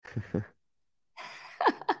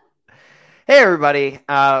Hey, everybody.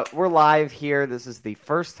 We're live here. This is the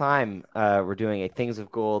first time we're doing a Things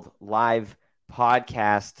of Gold live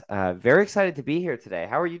podcast. Very excited to be here today.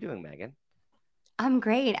 How are you doing, Megan? I'm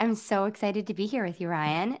great. I'm so excited to be here with you,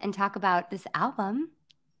 Ryan, and talk about this album.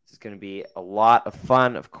 This is going to be a lot of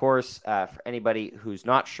fun. Of course, for anybody who's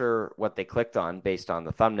not sure what they clicked on based on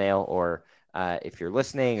the thumbnail, or if you're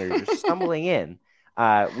listening or you're just stumbling in,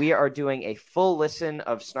 we are doing a full listen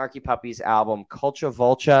of Snarky Puppy's album, Culcha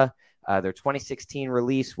Vulcha. Their 2016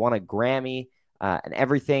 release won a Grammy and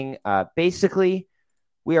everything. Basically,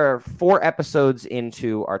 we are 4 episodes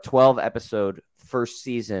into our 12-episode first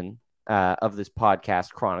season of this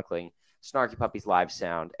podcast chronicling Snarky Puppy's live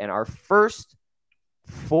sound. And our first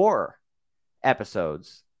 4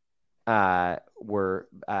 episodes were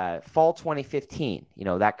fall 2015. You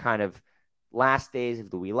know, that kind of last days of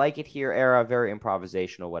the We Like It Here era, very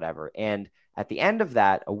improvisational, whatever. And at the end of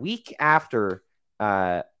that, a week after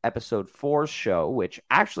episode 4's show, which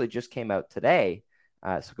actually just came out today,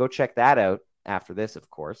 so go check that out after this, of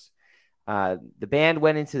course. The band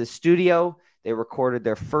went into the studio. They recorded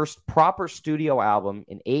their first proper studio album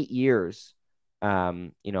in 8 years.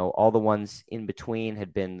 All the ones in between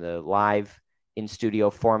had been the live in studio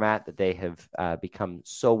format that they have become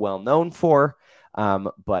so well known for.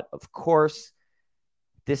 But of course,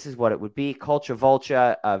 this is what it would be. Culcha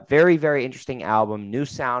Vulcha, a very, very interesting album, new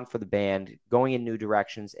sound for the band, going in new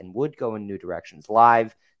directions, and would go in new directions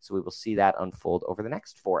live. So we will see that unfold over the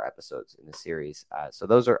next 4 episodes in the series. So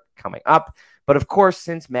those are coming up. But of course,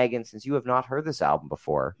 since you have not heard this album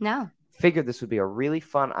before, No. figured this would be a really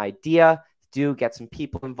fun idea to do, get some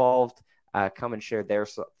people involved, come and share their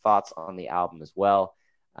thoughts on the album as well.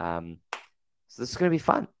 So this is going to be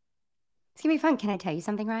fun. It's going to be fun. Can I tell you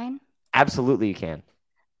something, Ryan? Absolutely, you can.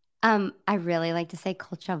 I really like to say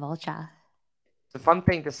Culcha Vulcha. It's a fun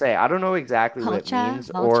thing to say. I don't know exactly what it Culcha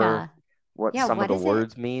means or Vulcha. what Yeah, some of what the is it?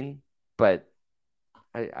 words mean, but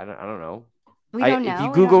I don't know. We don't If you know. We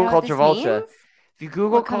don't Google know what Culture this Vulture, means. if you Google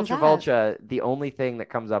What comes Culture up? Vulture, the only thing that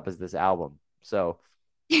comes up is this album. So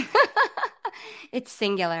It's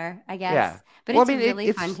singular, I yeah. guess, but Well, I it's mean,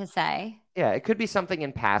 really fun it's to say. yeah, it could be something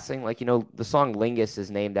in passing. Like, the song Lingus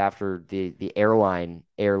is named after the airline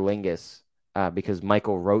Aer Lingus, because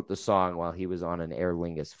Michael wrote the song while he was on an Aer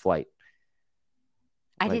Lingus flight.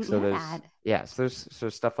 I Like, didn't so know there's, that. yeah, so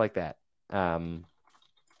there's stuff like that. Culcha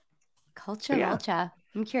But yeah, Vulcha.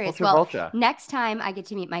 I'm curious. Culture Well, Vulture. next time I get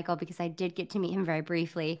to meet Michael, because I did get to meet him very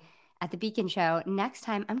briefly at the Beacon show, next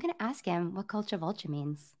time I'm going to ask him what Culcha Vulcha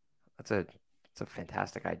means. That's a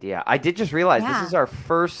fantastic idea. I did just realize this is Yeah, our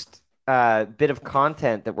first bit of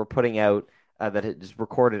content that we're putting out that is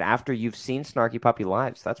recorded after you've seen Snarky Puppy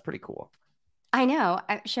Live. So that's pretty cool. I know.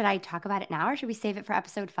 Should I talk about it now or should we save it for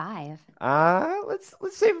episode 5? Let's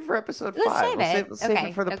save it for episode Let's 5. save it. Let's save it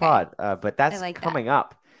Okay, for the okay. pod. But I that's like that. coming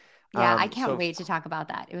up. Yeah, I can't So wait to talk about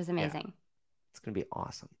that. It was yeah, amazing. it's gonna be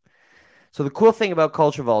awesome. So the cool thing about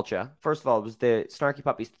Culture Vulture, first of all, it was the Snarky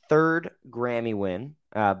Puppy's third Grammy win,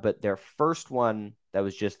 but their first one that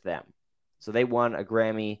was just them. So they won a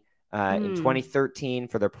Grammy in Mm. 2013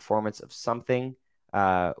 for their performance of Something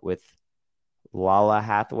with Lala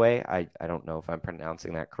Hathaway. I don't know if I'm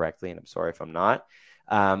pronouncing that correctly, and I'm sorry if I'm not.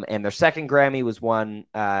 And their second Grammy was won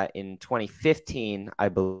in 2015, I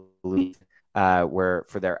believe, where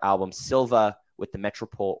for their album Silva with the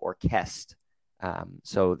Metropole Orchestre.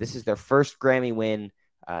 So this is their first Grammy win.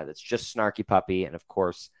 That's just Snarky Puppy, and of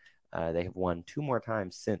course, they have won 2 more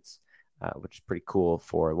times since, which is pretty cool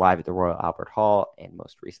for Live at the Royal Albert Hall and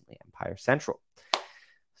most recently Empire Central.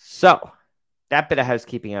 So that bit of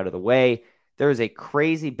housekeeping out of the way, there is a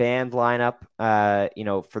crazy band lineup.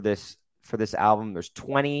 For this album, there's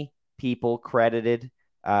 20 people credited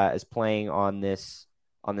as playing on this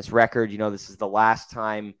record. This is the last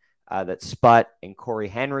time that Sput and Corey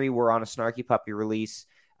Henry were on a Snarky Puppy release.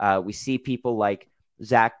 We see people like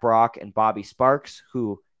Zach Brock and Bobby Sparks,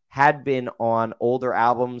 who had been on older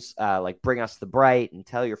albums like Bring Us the Bright and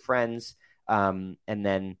Tell Your Friends, and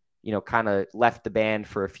then kind of left the band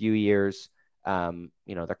for a few years.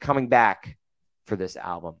 They're coming back for this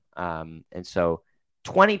album, and so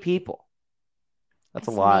 20 people. That's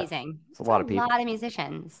a That's lot. amazing. It's a It's a lot of people. lot of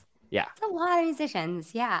musicians. Yeah, It's a lot of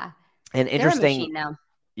musicians. Yeah. and They're a interesting. machine, though.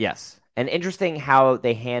 Yes. And interesting how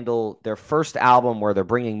they handle their first album where they're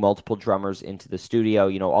bringing multiple drummers into the studio.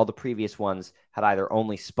 All the previous ones had either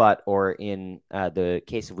only Sput or, in the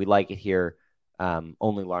case of We Like It Here,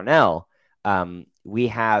 only Larnell. We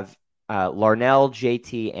have Larnell,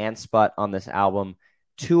 JT, and Sput on this album,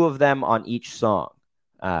 2 of them on each song,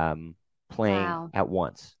 playing Wow. at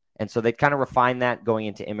once. And so they kind of refined that going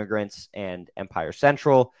into Immigrants and Empire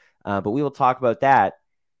Central. But we will talk about that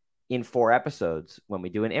in 4 episodes when we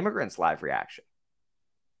do an Immigrants live reaction.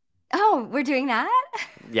 Oh, we're doing that?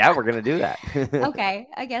 Yeah, we're going to do that. Okay,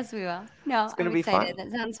 I guess we will. No, It's going I'm to be excited.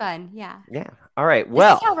 fun. That sounds fun. Yeah. Yeah. All right. This is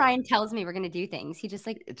how Well, Ryan tells me we're going to do things. He just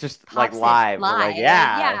like it's just like pops it live. We're like, live.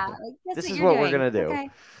 yeah, Yeah, like that's this what is you're what we're doing. going to do.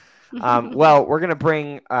 Okay. Well, we're going to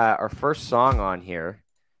bring our first song on here,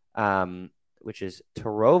 which is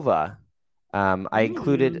Tarova. I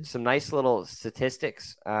included some nice little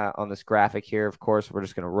statistics on this graphic here. Of course, we're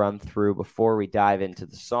just going to run through before we dive into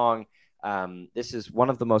the song. This is one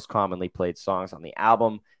of the most commonly played songs on the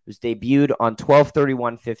album. It was debuted on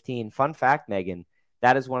 12/31/15. Fun fact, Megan,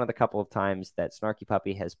 that is one of the couple of times that Snarky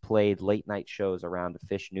Puppy has played late night shows around the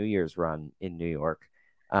Fish New Year's run in New York.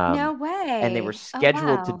 No way. And they were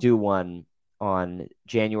scheduled to do one on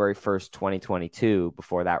January 1st, 2022,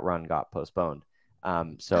 before that run got postponed.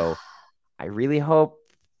 So I really hope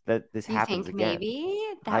that this happens again. Maybe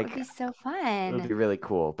that would be so fun. It would be really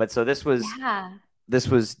cool. But so this was yeah. This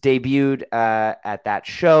was debuted at that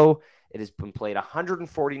show. It has been played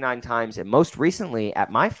 149 times, and most recently at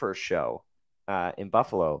my first show in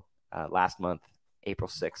Buffalo last month, April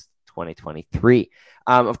 6th, 2023.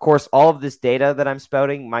 Of course, all of this data that I'm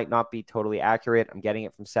spouting might not be totally accurate. I'm getting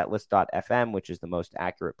it from setlist.fm, which is the most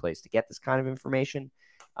accurate place to get this kind of information.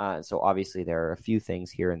 So obviously there are a few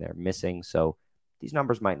things here and there missing. So these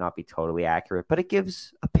numbers might not be totally accurate, but it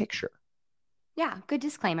gives a picture. Yeah, good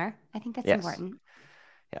disclaimer. I think that's important.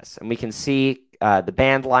 Yes, and we can see the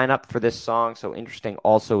band lineup for this song. So interesting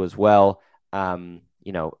also as well.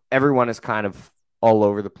 Everyone is kind of all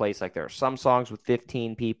over the place. Like there are some songs with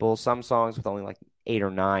 15 people, some songs with only like 8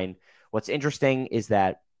 or 9. What's interesting is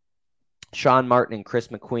that Sean Martin and Chris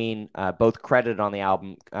McQueen both credited on the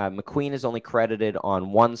album. McQueen is only credited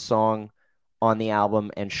on one song on the album,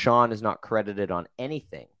 and Sean is not credited on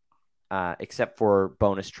anything except for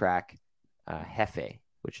bonus track Hefe,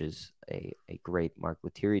 which is a great Mark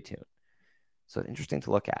Lettieri tune. So interesting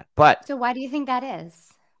to look at. But so why do you think that is?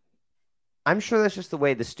 I'm sure that's just the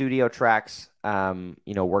way the studio tracks,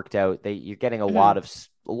 worked out. You're getting a lot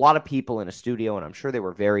of people in a studio, and I'm sure they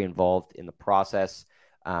were very involved in the process.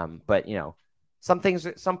 But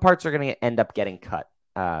some parts are going to end up getting cut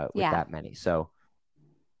with that many. So,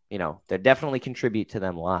 they definitely contribute to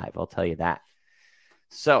them live. I'll tell you that.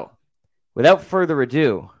 So, without further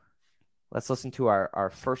ado, let's listen to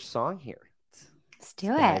our first song here. Let's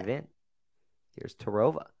dive in. Here's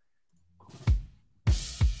Tarova.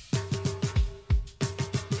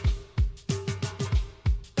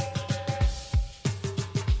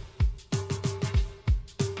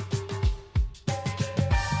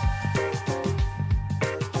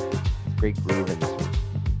 Great groove in this one.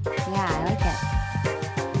 Yeah, I like it.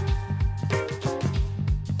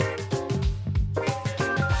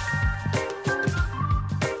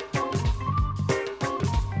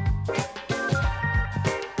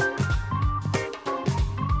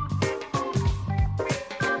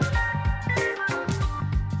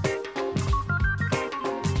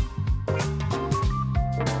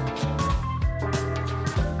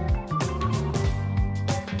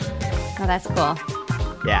 Oh, that's cool.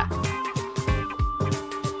 Yeah.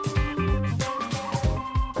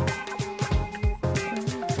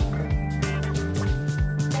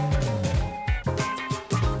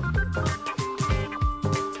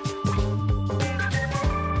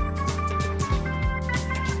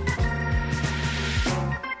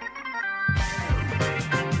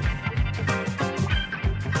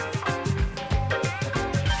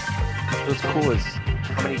 What's cool is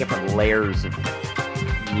how many different layers of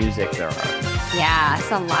music there are. Yeah, it's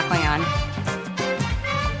a lot going on.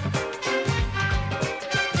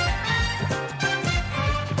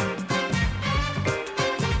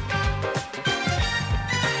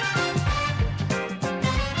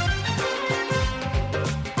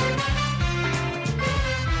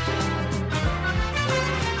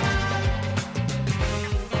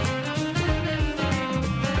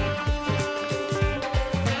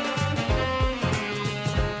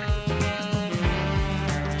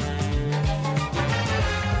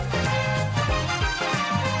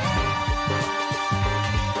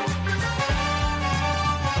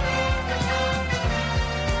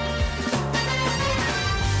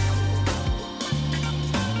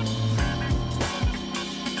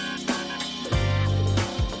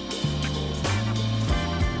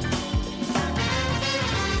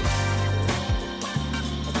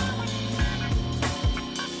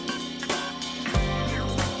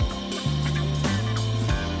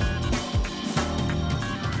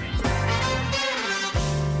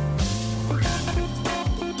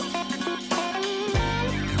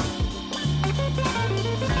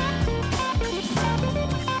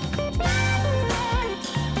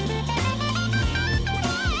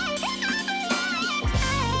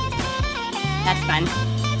 fun.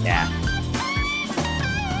 Yeah.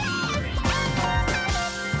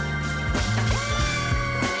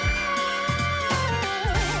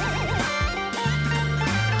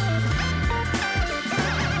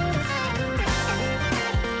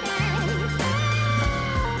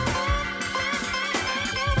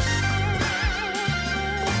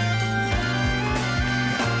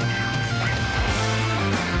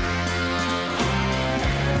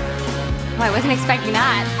 Well, I wasn't expecting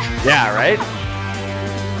that. Yeah, right?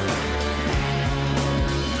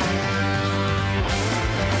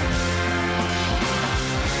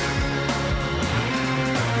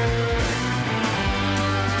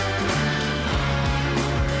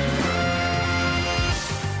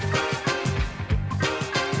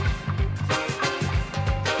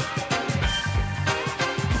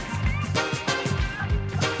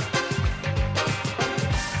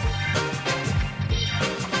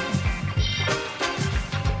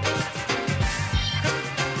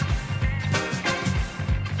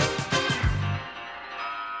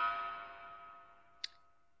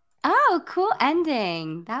 Oh, cool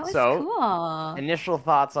ending. That was So, cool. initial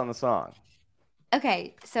thoughts on the song.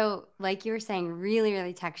 Okay, so like you were saying, really,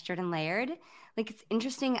 really textured and layered. Like it's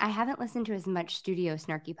interesting. I haven't listened to as much studio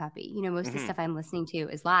Snarky Puppy. Most of the stuff I'm listening to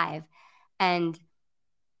is live. And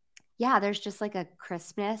yeah, there's just like a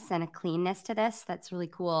crispness and a cleanness to this that's really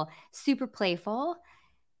cool. Super playful.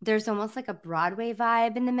 There's almost like a Broadway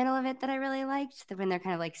vibe in the middle of it that I really liked. When they're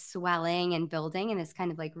kind of like swelling and building, and it's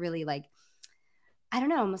kind of like really like, I don't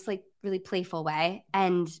know, almost like really playful way.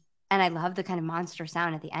 And I love the kind of monster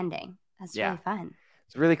sound at the ending. That's Yeah. really fun.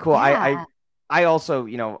 It's really cool. Yeah. I also,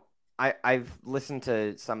 I've listened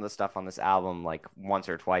to some of the stuff on this album like once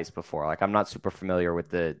or twice before. Like I'm not super familiar with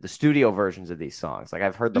the studio versions of these songs. Like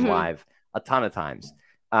I've heard them live a ton of times.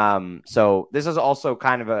 So this is also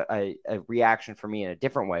kind of a reaction for me in a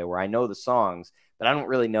different way where I know the songs, but I don't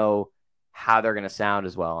really know how they're going to sound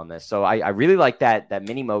as well on this. So I really like that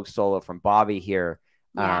mini Moog solo from Bobby here.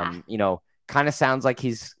 Yeah. Kind of sounds like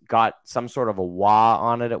he's got some sort of a wah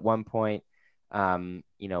on it at one point.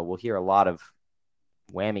 We'll hear a lot of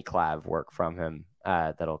whammy clav work from him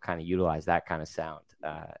that'll kind of utilize that kind of sound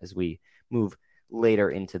as we move later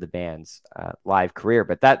into the band's live career.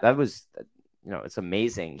 But that was, it's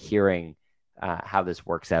amazing hearing how this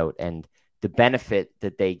works out and the benefit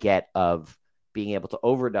that they get of being able to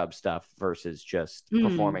overdub stuff versus just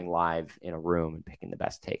performing live in a room and picking the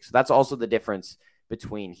best take. So that's also the difference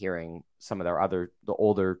between hearing some of the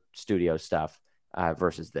older studio stuff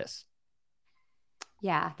versus this.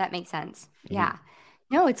 Yeah, that makes sense. Yeah.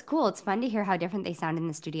 No, it's cool. It's fun to hear how different they sound in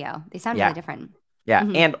the studio. They sound really different. Yeah.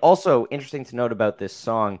 And also interesting to note about this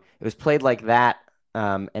song, it was played like that.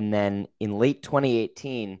 And then in late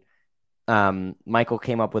 2018, Michael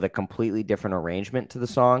came up with a completely different arrangement to the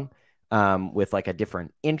song with like a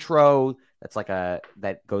different intro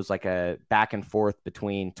that goes like a back and forth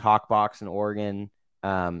between talk box and organ.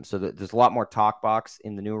 So there's a lot more talk box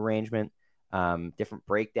in the new arrangement. Different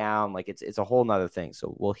breakdown, like it's a whole nother thing.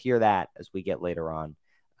 So we'll hear that as we get later on,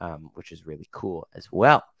 which is really cool as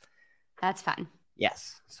well. That's fun.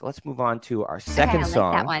 Yes. So let's move on to our second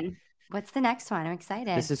song. That one. What's the next one? I'm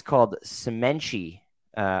excited. This is called Semenci,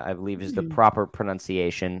 I believe is the proper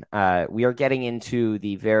pronunciation. We are getting into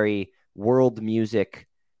the very world music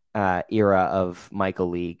era of Michael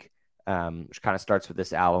League, which kind of starts with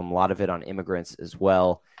this album. A lot of it on immigrants as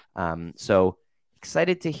well. So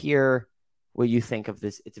excited to hear what you think of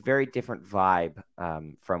this. It's a very different vibe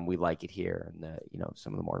from We Like It Here and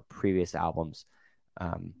some of the more previous albums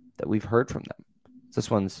that we've heard from them.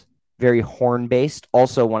 This one's very horn based.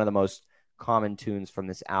 Also one of the most common tunes from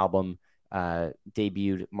this album,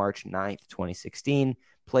 debuted March 9th, 2016,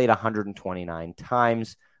 played 129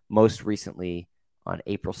 times, most recently on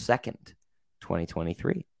April 2nd,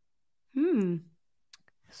 2023.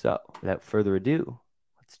 So without further ado,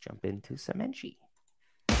 let's jump into Semenci.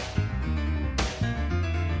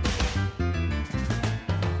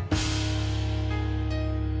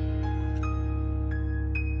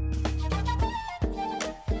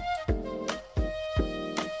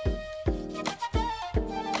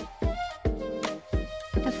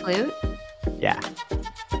 Flute? Yeah.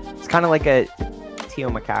 It's kind of like a Tio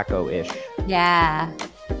Macaco-ish. Yeah.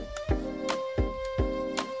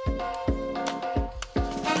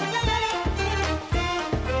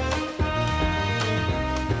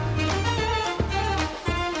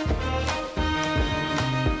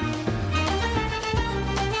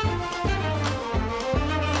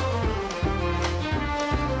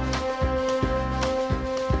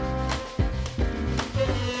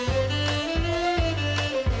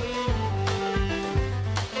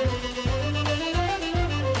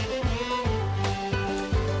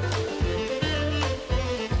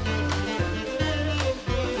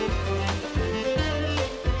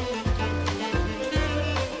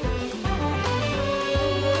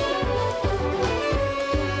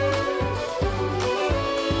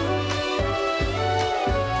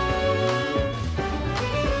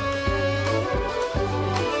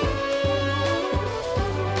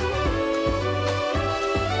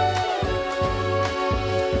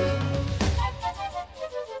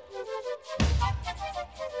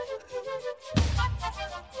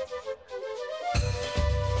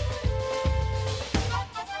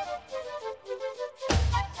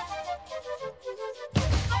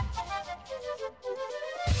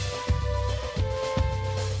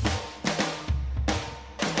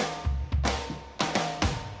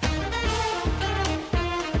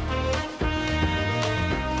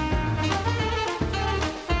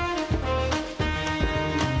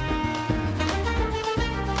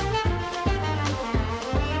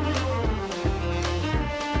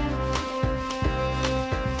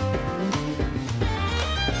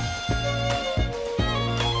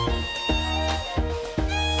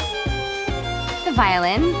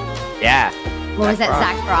 violin. Yeah. What was that?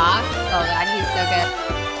 Zach Brock. Oh God, he's so good.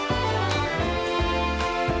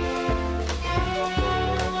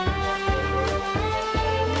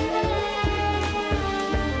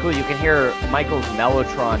 Cool. You can hear Michael's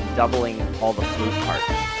mellotron doubling all the flute parts.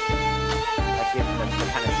 That gives them the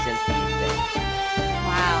kind of synthy thing.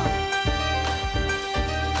 Wow.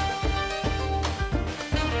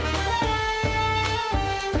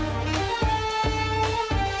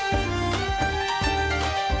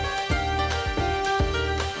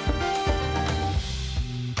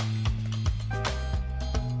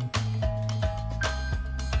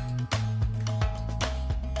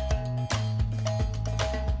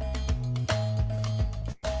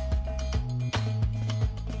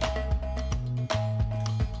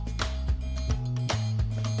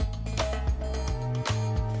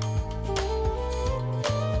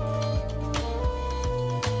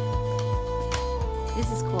 This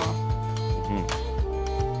is cool.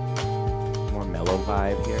 More mellow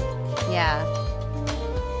vibe here. Yeah.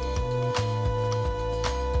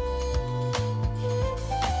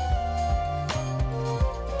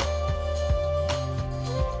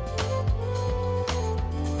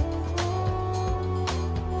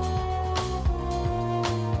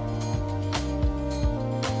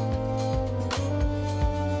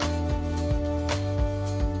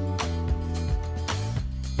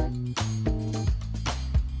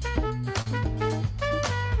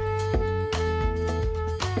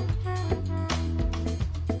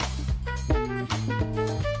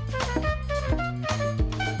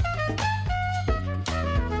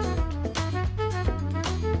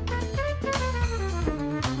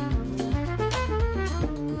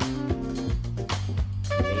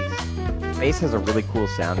 Bass has a really cool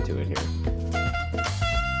sound to it here.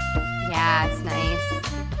 Yeah, it's nice.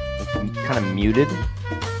 It's kind of muted.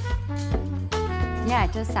 Yeah,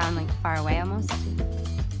 it does sound like far away almost.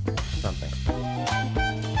 Something.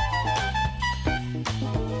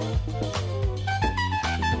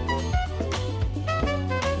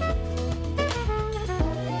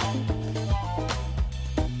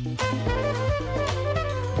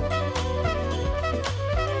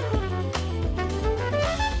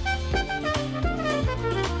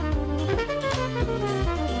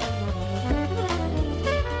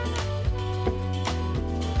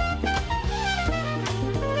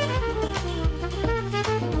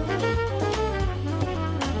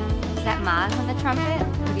 Is that Maz on the trumpet?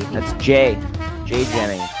 What do you think? That's Jay. Jay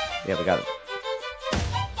Jennings. Yeah, we got it.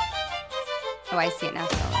 Oh, I see it now.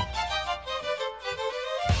 Solo.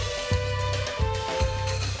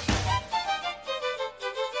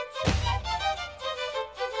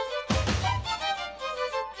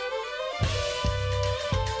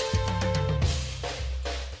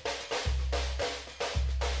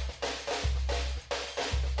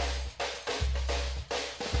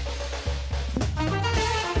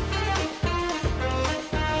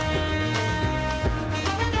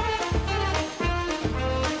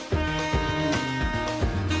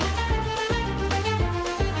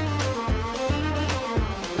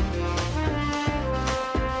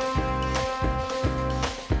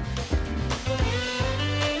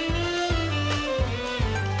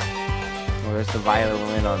 Oh, there's the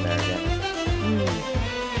violin on there again.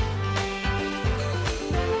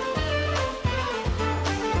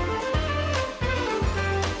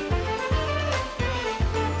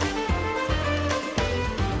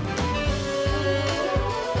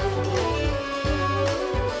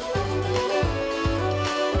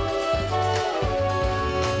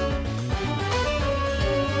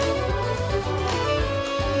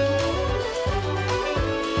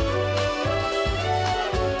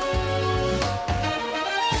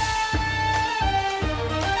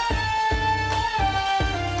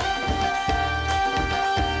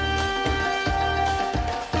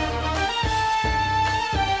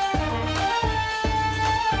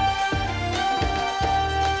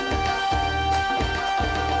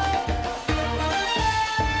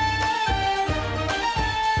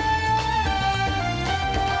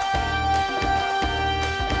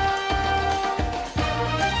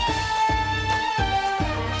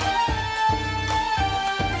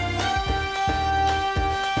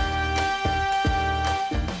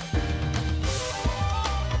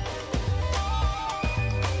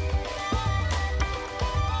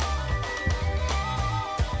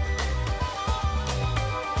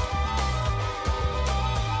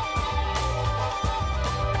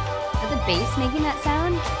 Bass making that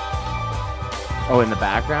sound? Oh, in the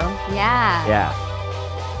background? Yeah. Yeah.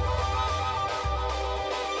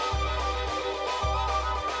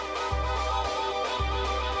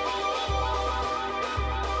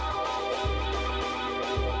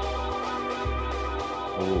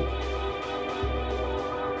 Ooh.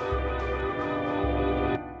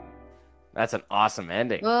 That's an awesome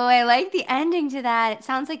ending. Oh, I like the ending to that. It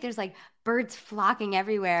sounds like there's like birds flocking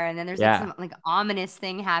everywhere, and then there's like Yeah. some like ominous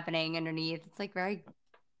thing happening underneath. It's like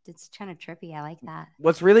it's kind of trippy. I like that.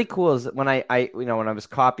 What's really cool is when when I was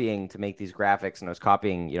copying to make these graphics and I was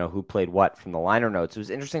copying, who played what from the liner notes, it was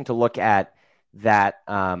interesting to look at that.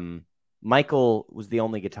 Michael was the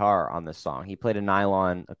only guitar on this song. He played a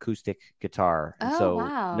nylon acoustic guitar. And Oh, so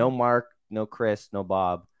no wow. Mark, no Chris, no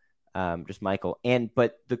Bob, just Michael.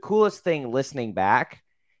 But the coolest thing listening back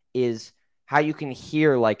is how you can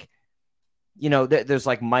hear like there's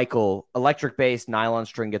like Michael, electric bass, nylon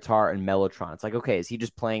string guitar, and mellotron. It's like, okay, is he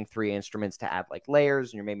just playing three instruments to add like layers,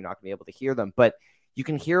 and you're maybe not going to be able to hear them, but you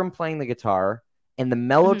can hear him playing the guitar and the Mhm.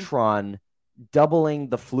 mellotron doubling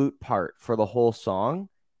the flute part for the whole song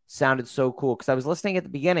sounded so cool. Because I was listening at the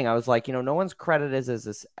beginning, I was like, no one's credited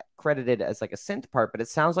as like a synth part, but it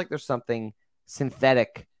sounds like there's something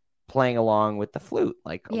synthetic playing along with the flute.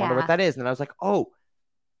 Like, I wonder what Yeah. that is. And I was like, oh,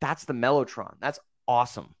 that's the mellotron. That's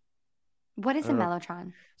awesome. What I is a don't know.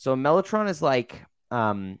 mellotron? So a mellotron is like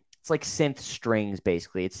it's like synth strings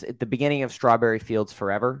basically. It's at the beginning of Strawberry Fields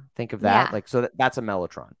Forever. Think of that. Yeah. Like so that's a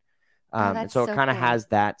mellotron. Oh, And that's so it so kind of cool. has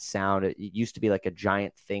that sound. It used to be like a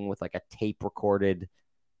giant thing with like a tape recorded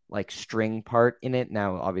like string part in it.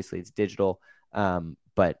 Now obviously it's digital.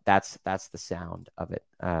 But that's the sound of it.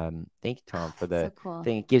 Thank you, Oh, Tom, for that's so the cool.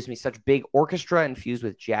 thing. It gives me such big orchestra infused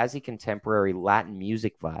with jazzy contemporary Latin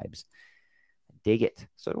music vibes. Dig it.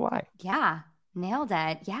 So do I. Yeah, nailed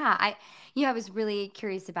it. Yeah, I was really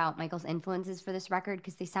curious about Michael's influences for this record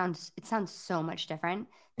because it sounds so much different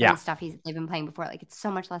than the Yeah. stuff they've been playing before. Like it's so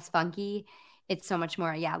much less funky. It's so much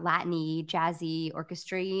more, yeah, Latin-y, jazzy,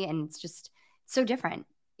 orchestra, and it's just so different.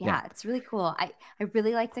 Yeah. Yeah, it's really cool. I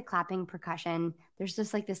really like the clapping percussion. There's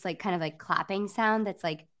just like this like kind of like clapping sound that's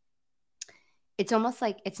like it's almost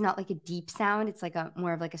like it's not like a deep sound. It's like a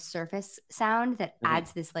more of like a surface sound that Mhm.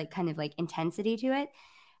 adds this like kind of like intensity to it.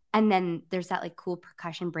 And then there's that like cool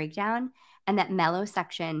percussion breakdown and that mellow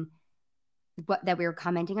section that we were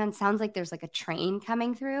commenting on sounds like there's like a train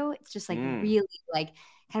coming through. It's just like Mm. really like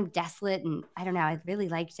kind of desolate and I don't know, I really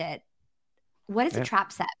liked it. What is a Yeah.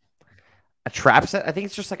 trap set? A trap set? I think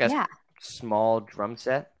it's just like a Yeah, small drum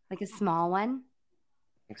set. like a small one.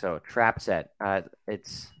 I think so. A trap set.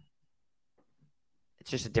 It's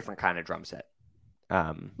just a different kind of drum set.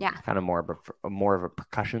 Yeah. Kind of more of a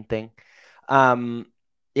percussion thing. Um,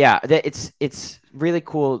 yeah, it's really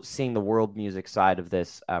cool seeing the world music side of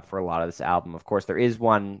this for a lot of this album. Of course, there is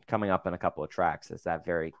one coming up in a couple of tracks. That's that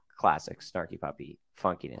very classic Snarky Puppy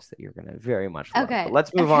funkiness that you're gonna very much love. But Okay.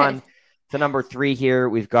 let's move on to number 3 here.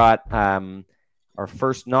 We've got our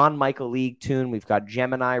first non-Michael League tune. We've got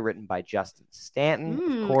Gemini, written by Justin Stanton, of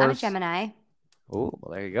I'm a course. Gemini. Oh,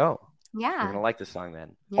 well, there you go. Yeah. You're gonna like this song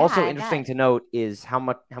then. Yeah, Also I interesting bet. to note is how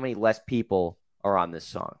many less people are on this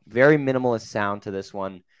song. Very minimalist sound to this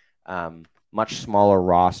one. Much smaller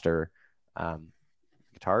roster.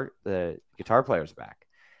 The guitar player's back.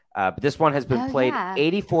 But this one has been Oh, played yeah.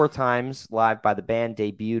 84 times live by the band,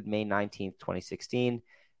 debuted May 19th, 2016,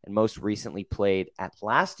 and most recently played at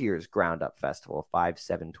last year's Ground Up Festival,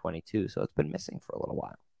 5/7/22. So it's been missing for a little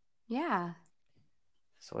while. Yeah.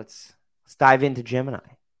 So let's dive into Gemini.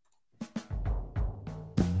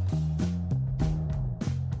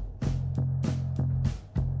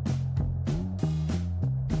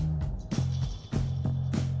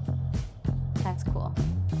 That's cool.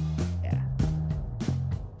 Yeah.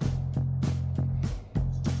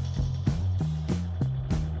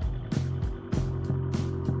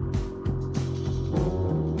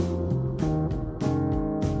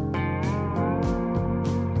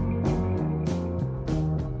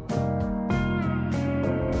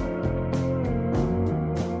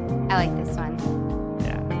 I like this one.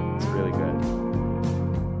 Yeah, it's really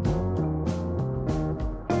good.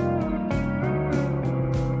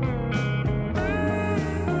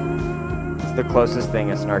 It's the closest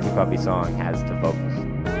thing a Snarky Puppy song has to vocals.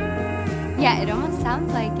 Yeah, it almost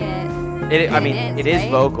sounds like it. It is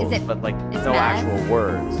right? vocals, Is it, but like it's no Maz? actual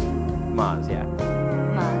words. Maz, yeah.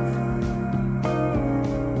 Maz.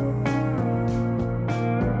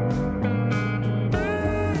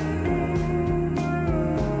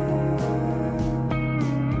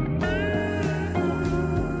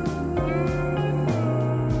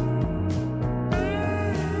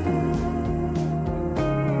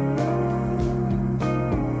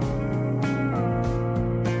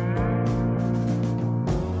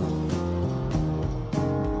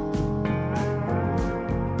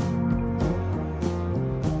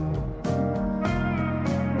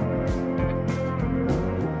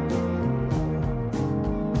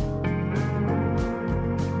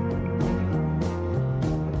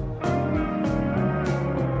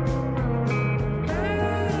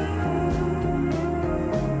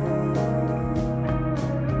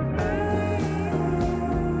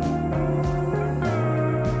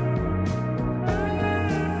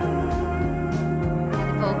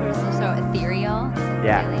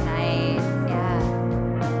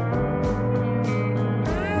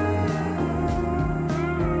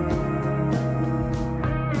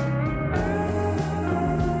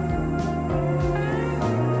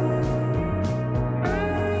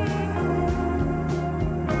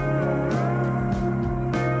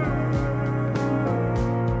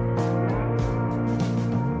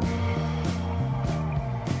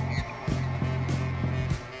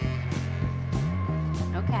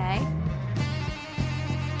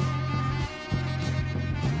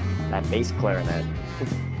 That bass clarinet.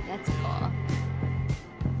 That's cool.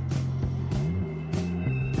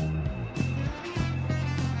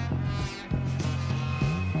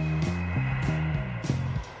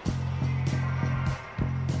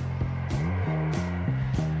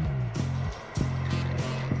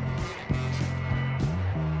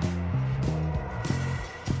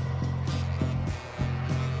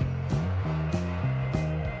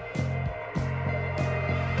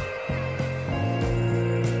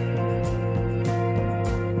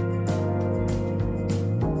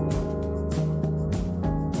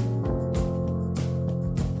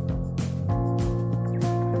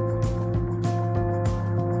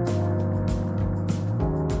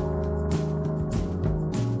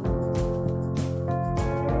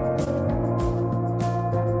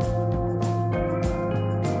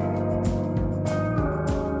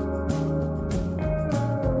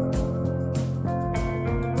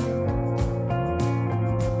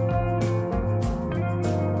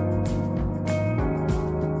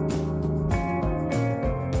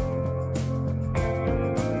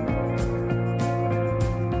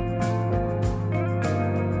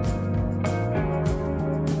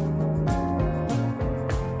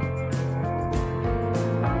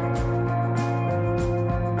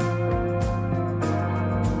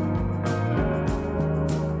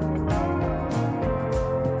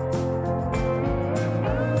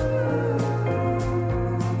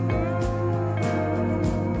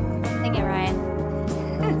 Sing it, Ryan.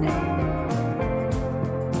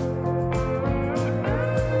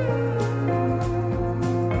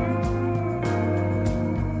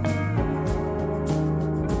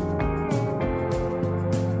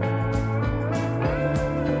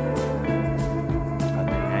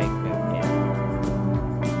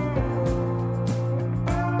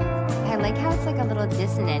 I like how it's like a little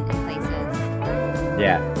dissonant in places.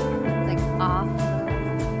 Yeah. It's like off.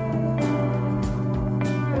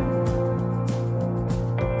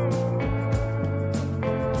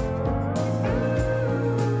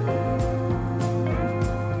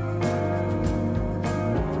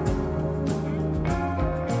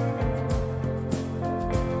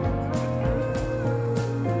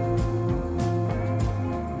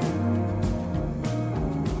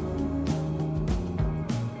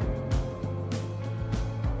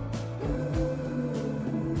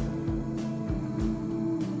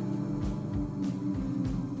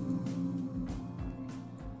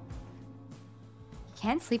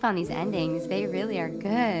 Can't sleep on these endings. They really are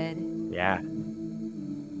good. Yeah.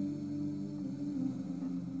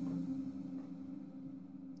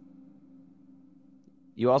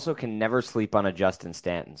 You also can never sleep on a Justin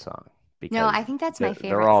Stanton song because No, I think that's my they're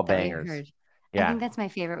favorite all that we've bangers. heard. I Yeah. think that's my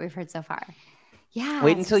favorite we've heard so far. Yeah,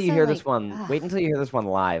 Wait it's until just you so hear like, this one. ugh. Wait until you hear this one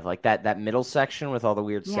live. Like that middle section with all the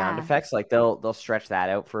weird sound Yeah, effects. Like they'll stretch that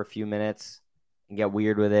out for a few minutes and get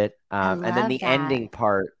weird with it. I And then love the that. ending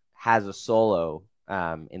part has a solo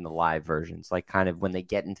in the live versions. Like kind of when they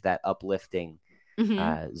get into that uplifting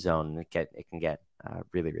Hmm. zone, it can get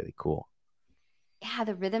really, really cool. Yeah,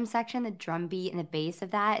 the rhythm section, the drum beat, and the bass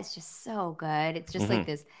of that is just so good. It's just Hmm. like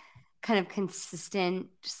this kind of consistent,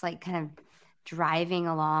 just like kind of driving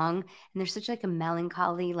along. And there's such like a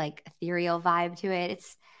melancholy, like ethereal vibe to it.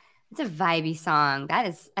 It's a vibey song.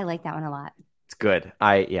 I like that one a lot. It's good.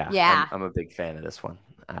 Yeah, I'm a big fan of this one.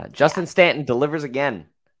 yeah, Justin Stanton delivers again,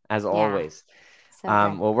 as yeah. always. So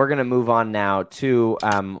good. Well, we're going to move on now to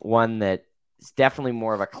one that is definitely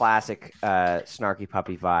more of a classic Snarky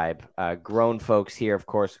Puppy vibe. Grown folks here, of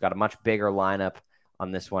course, got a much bigger lineup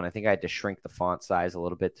on this one. I think I had to shrink the font size a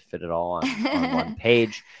little bit to fit it all on one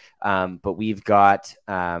page. But we've got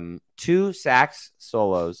two sax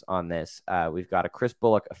solos on this. We've got a Chris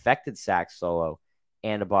Bullock affected sax solo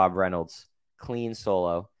and a Bob Reynolds clean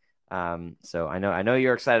solo. So I know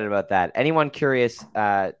you're excited about that. Anyone curious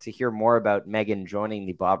to hear more about Megan joining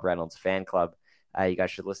the Bob Reynolds fan club? You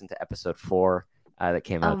guys should listen to episode 4 that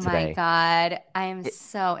came Oh out my today. God. I am It-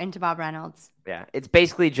 so into Bob Reynolds. yeah, it's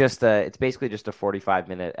basically just a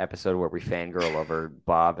 45-minute episode where we fangirl over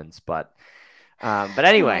Bob and Sput. But Oh my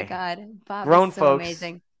anyway, God. Bob is grown so folks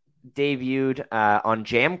amazing. debuted on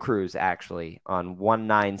Jam Cruise actually on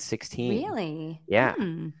 1/9/16. Really? Yeah.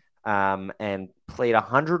 Hmm. And played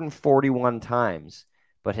 141 times,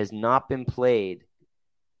 but has not been played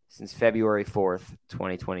since February 4th,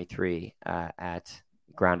 2023 at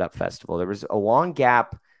Ground Up Festival. There was a long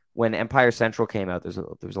gap when Empire Central came out.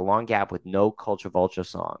 There was a long gap with no Culcha Vulcha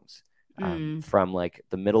songs from like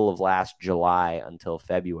the middle of last July until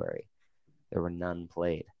February. There were none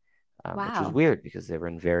played, which was Wow. weird because they were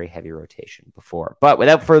in very heavy rotation before. But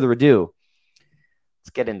without further ado, let's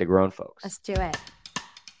get into Grown Folks. Let's do it.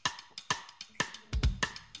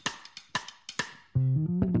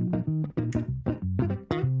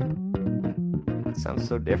 sounds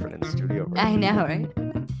so different in the studio. I know, right?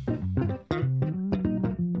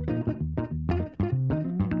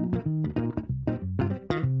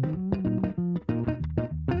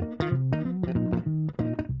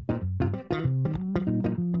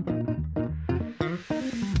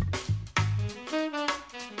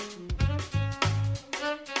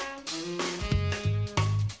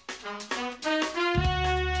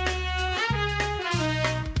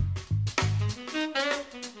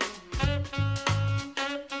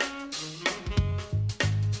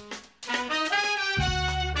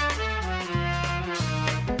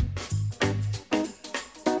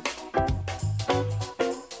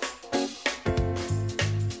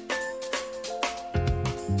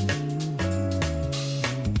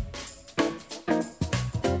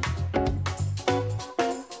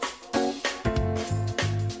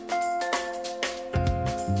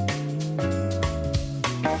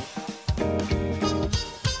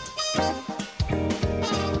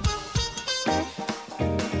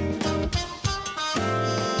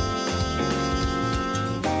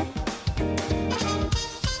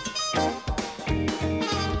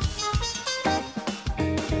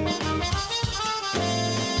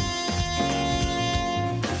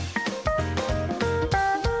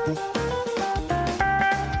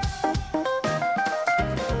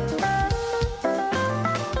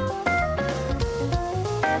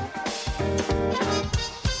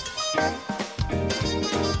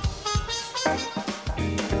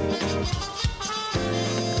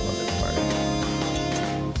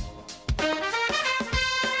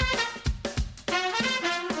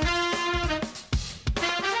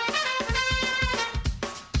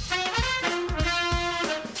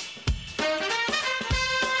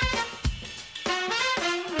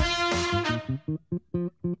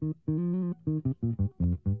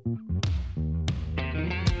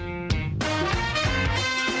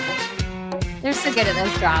 They're so good at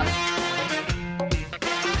those drops.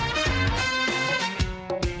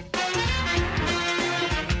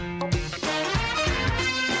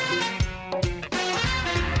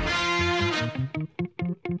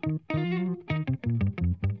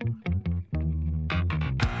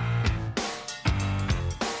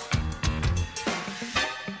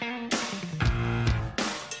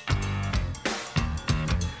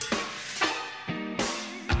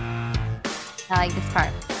 I like this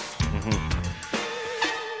part.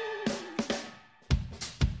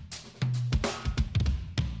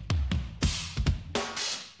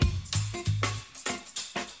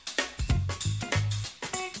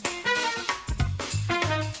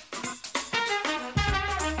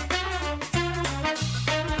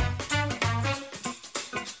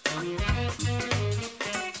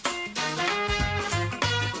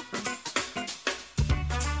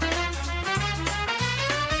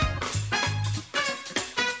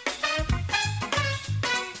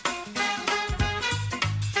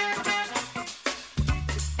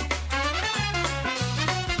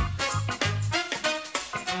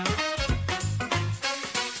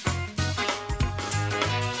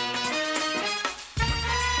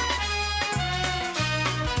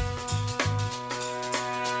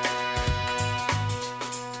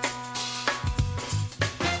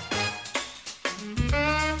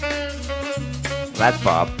 That's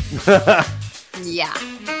Bob. Yeah.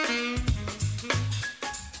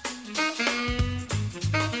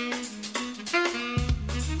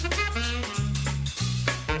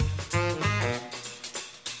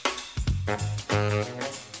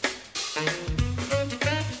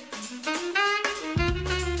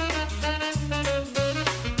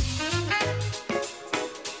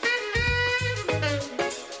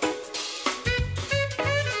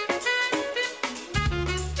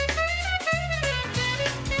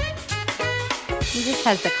 He just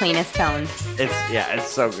has the cleanest tone.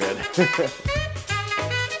 It's so good.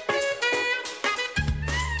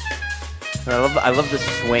 I love the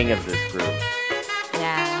swing of this group.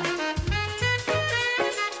 Yeah.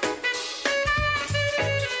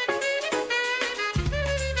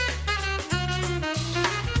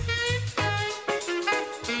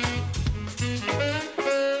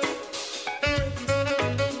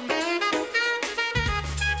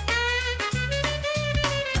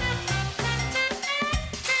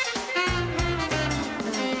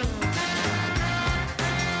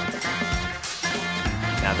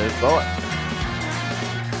 Now there's Boa.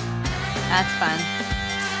 That's fun.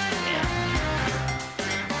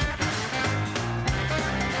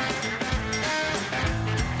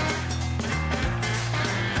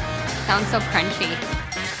 Sounds so crunchy.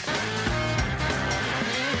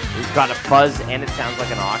 It's got a fuzz and it sounds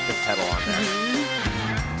like an octave pedal on there. Mm-hmm.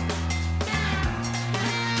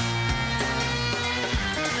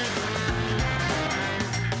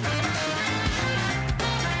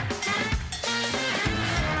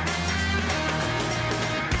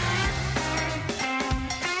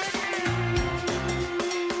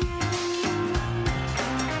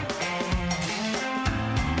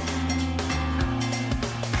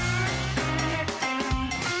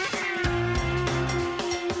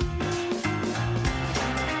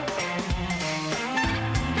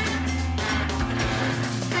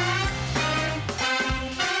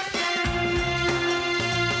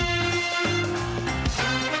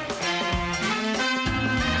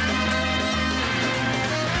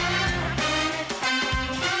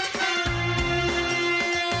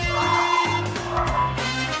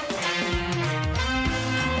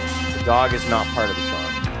 Dog is not part of the song.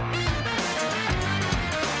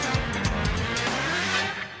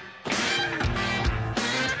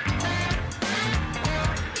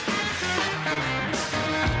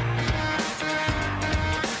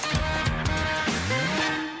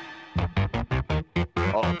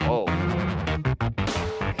 Oh.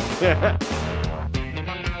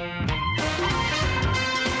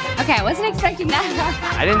 Okay, I wasn't expecting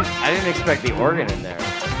that. I didn't expect the organ in there.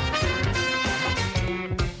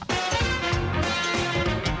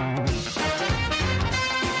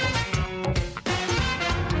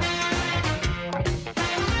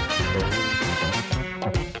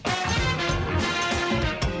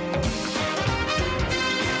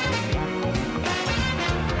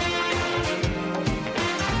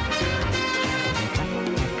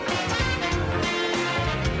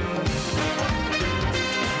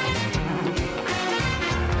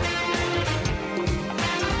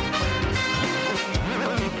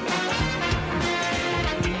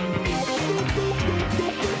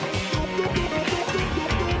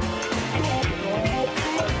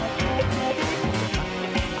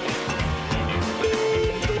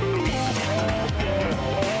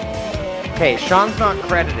 Okay, Sean's not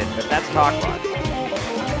credited, but that's Talk Rock.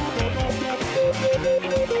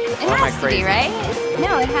 It has to be, right?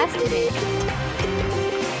 No, it has to be.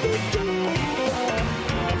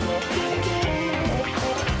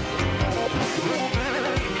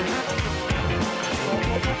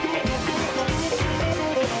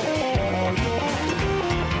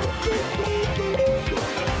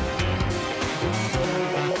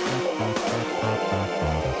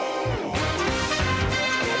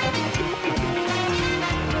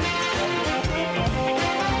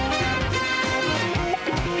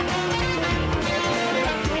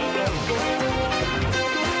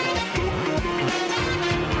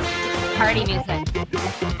 Party music.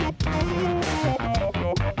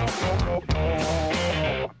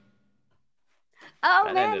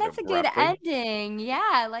 Oh man, that's a good ending. Yeah,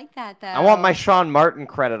 I like that though. I want my Sean Martin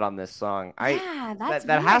credit on this song. Yeah, that's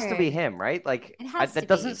that has to be him, right? Like that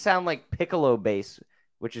doesn't sound like piccolo bass,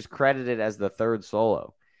 which is credited as the third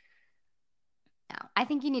solo. No, I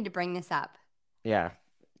think you need to bring this up. Yeah.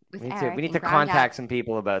 We need to contact some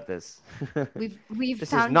people about this. We've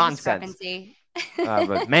this found is nonsense. discrepancy.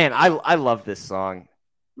 But man, I love this song.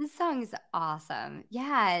 This song is awesome.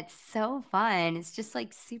 Yeah, it's so fun. It's just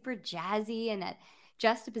like super jazzy, and that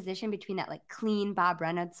juxtaposition between that like clean Bob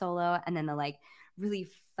Reynolds solo and then the like really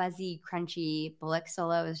fuzzy, crunchy Bullock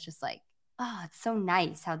solo is just like, oh, it's so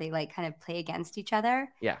nice how they like kind of play against each other.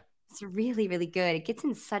 Yeah. It's really, really good. It gets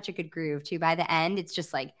in such a good groove too. By the end, it's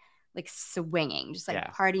just like swinging, just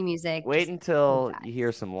like party music. Wait until you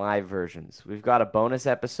hear some live versions. We've got a bonus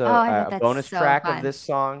episode, a bonus track of this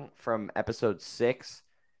song from episode 6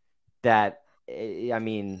 that, I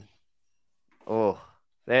mean,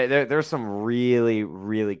 there's some really,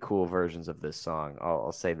 really cool versions of this song.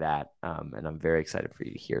 I'll say that. And I'm very excited for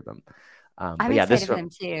you to hear them. I'm excited for them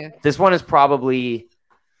too. This one is probably...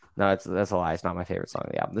 No, that's a lie. It's not my favorite song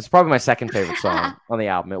on the album. This is probably my second favorite song on the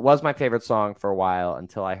album. It was my favorite song for a while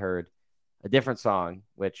until I heard a different song,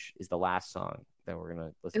 which is the last song that we're going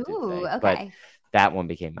to listen to today. Okay. But that one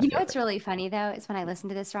became my favorite. You know what's really funny, though, is when I listen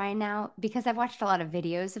to this right now, because I've watched a lot of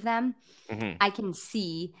videos of them, I can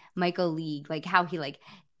see Michael League, like how he like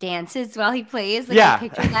dances while he plays. Like I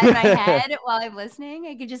picture that in my head while I'm listening.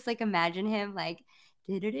 I could just like imagine him like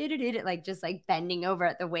just like bending over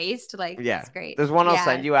at the waist. Like, it's great. There's one I'll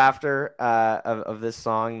send you after of this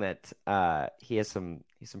song that he has some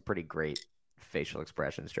pretty great facial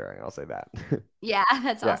expressions during. I'll say that. Yeah,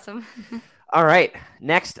 that's awesome. All right.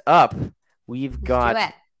 Next up, we've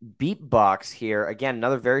got Beatbox here. Again,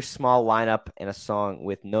 another very small lineup and a song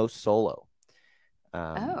with no solo.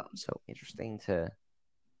 So interesting to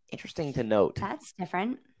note. That's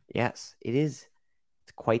different. Yes, it is.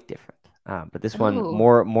 It's quite different. But this one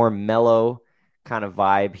more mellow kind of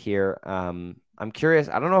vibe here. I'm curious.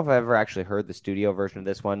 I don't know if I've ever actually heard the studio version of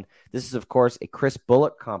this one. This is, of course, a Chris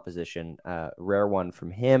Bullock composition, rare one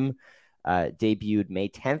from him. Debuted May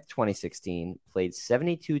 10th, 2016. Played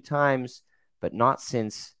 72 times, but not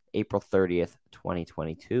since April 30th,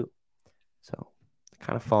 2022. So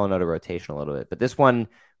kind of fallen out of rotation a little bit. But this one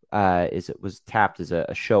was tapped as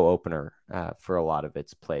a show opener for a lot of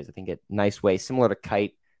its plays. I think it nice way, similar to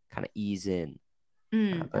Kite, kind of ease in.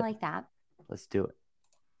 I like that. Let's do it.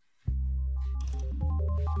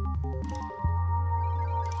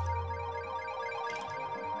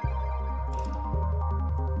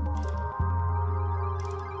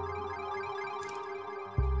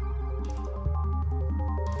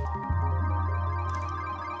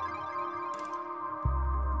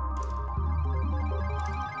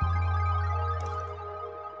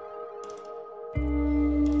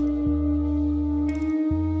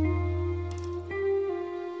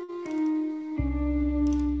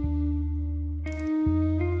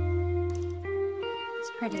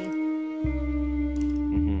 pretty.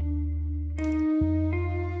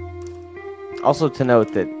 Also to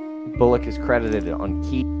note that Bullock is credited on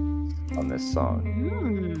keys on this song.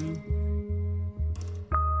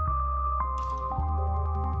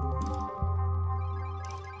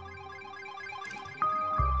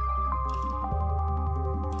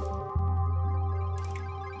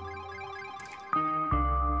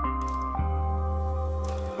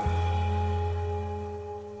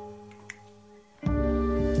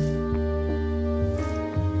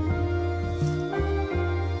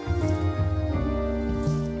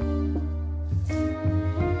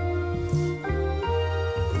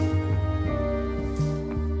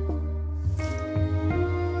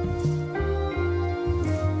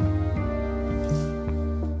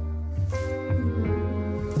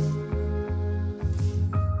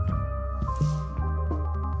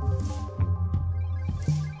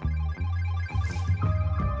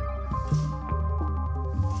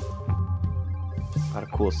 A lot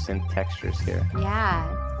of cool synth textures here. Yeah,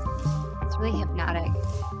 it's really hypnotic.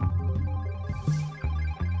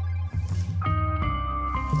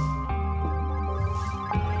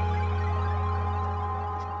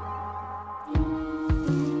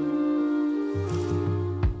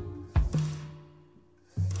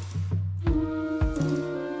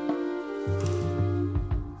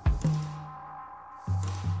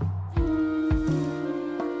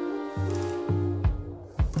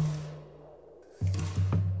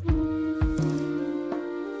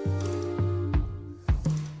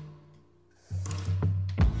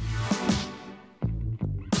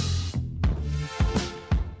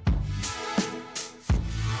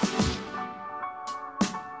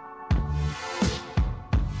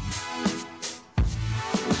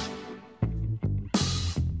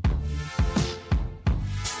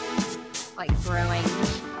 Like growing.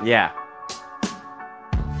 Yeah.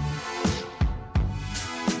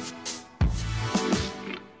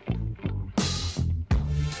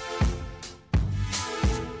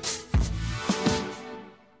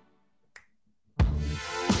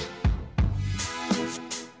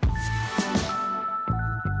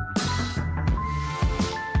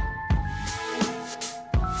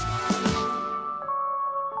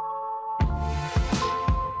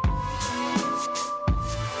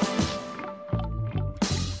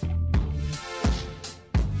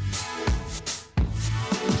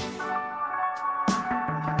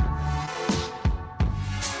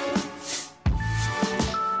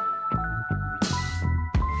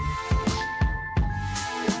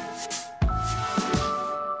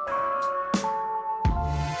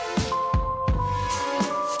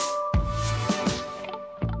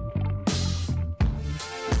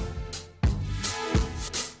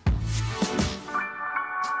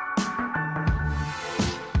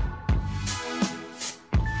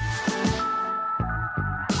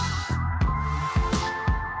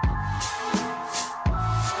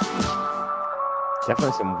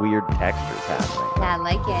 Definitely some weird textures happening. Yeah, I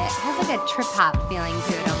like it. It has like a trip hop feeling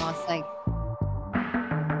to it, almost like.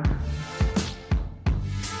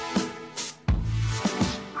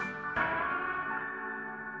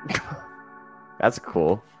 That's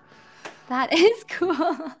cool. That is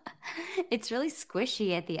cool. It's really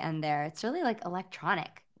squishy at the end there. It's really like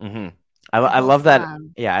electronic. Mm-hmm. I love that.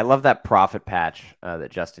 Yeah, I love that profit patch that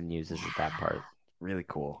Justin uses at that part. Really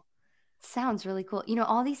cool. Sounds really cool. You know,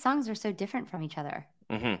 all these songs are so different from each other.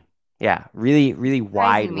 Mm-hmm. Yeah, really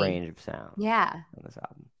wide range of sound. Yeah, on this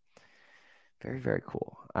album. Very, very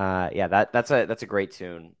cool. Yeah, that's a great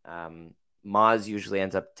tune. Maz usually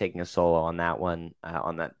ends up taking a solo on that one,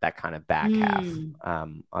 on that kind of back half,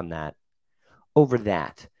 on that, over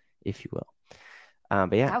that, if you will.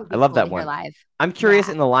 But yeah, I love cool that one. live. I'm curious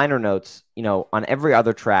in the liner notes, you know, on every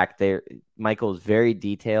other track, Michael is very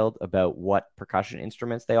detailed about what percussion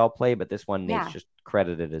instruments they all play, but this one Nate's just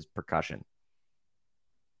credited as percussion.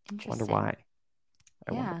 I wonder why.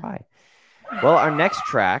 I wonder why. Well, our next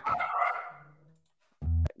track,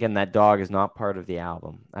 again, that dog is not part of the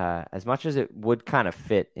album, as much as it would kind of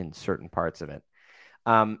fit in certain parts of it.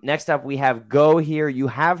 Next up, we have Go Here. You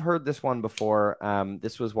have heard this one before.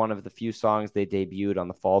 This was one of the few songs they debuted on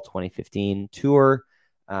the fall 2015 tour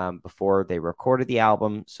before they recorded the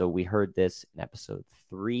album. So we heard this in episode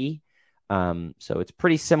 3. So it's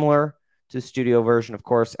pretty similar to the studio version, of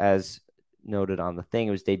course, as noted on the thing.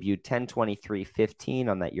 It was debuted 10/23/15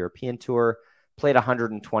 on that European tour, played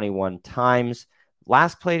 121 times.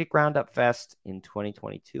 Last played at Ground Up Fest in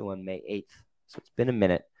 2022 on May 8th. So it's been a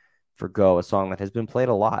minute for Go, a song that has been played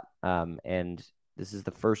a lot. And this is the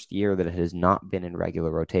first year that it has not been in regular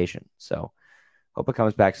rotation. So hope it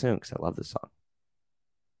comes back soon because I love this song.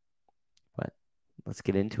 But let's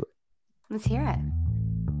get into it. Let's hear it.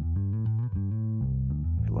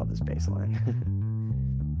 love this bass line.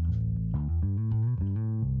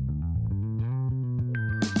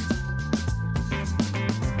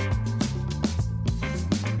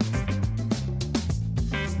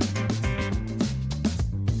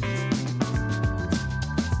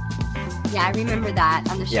 Yeah, I remember that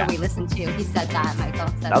on the show we listened to. He said that,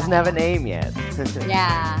 Michael. Doesn't have a name yet.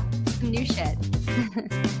 Yeah, some new shit.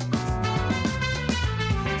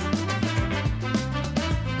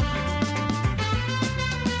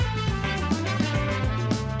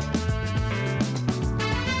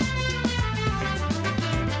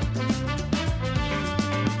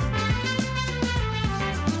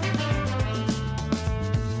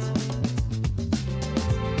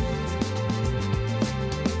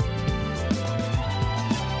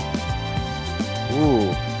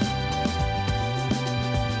 Ooh.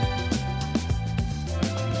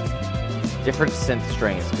 Different synth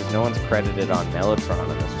strings, because no one's credited on Mellotron on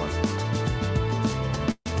this one.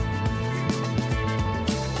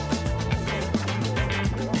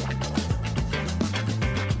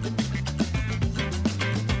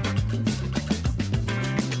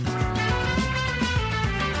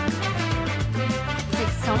 There's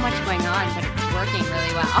like so much going on, but it's working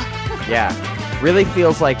really well. Yeah. Really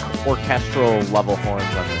feels like orchestral level horns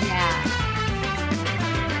on this. Yeah.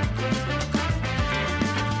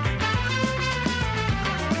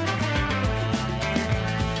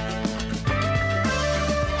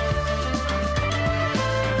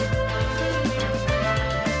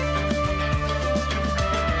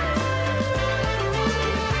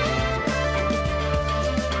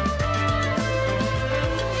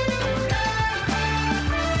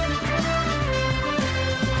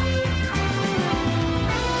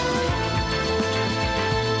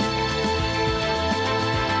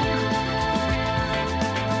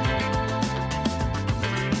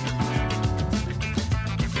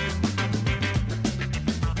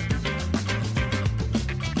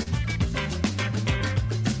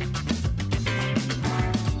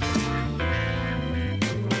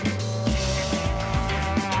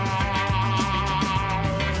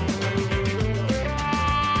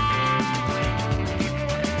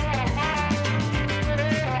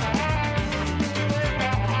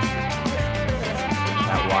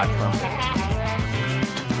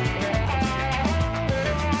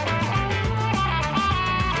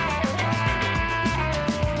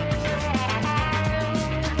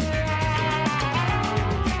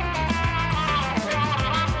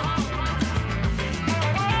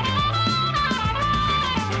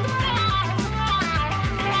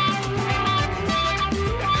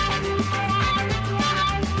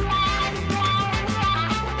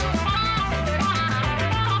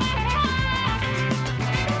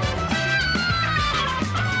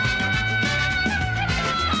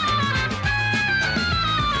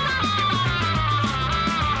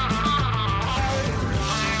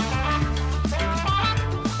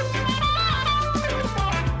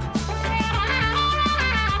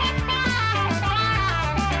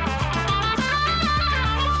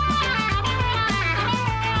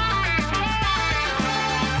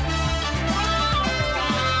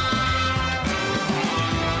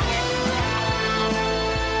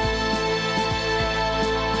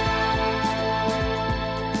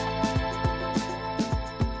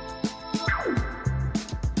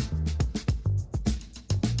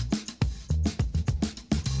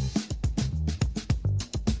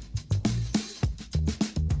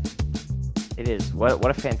 It is. What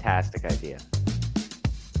a fantastic idea.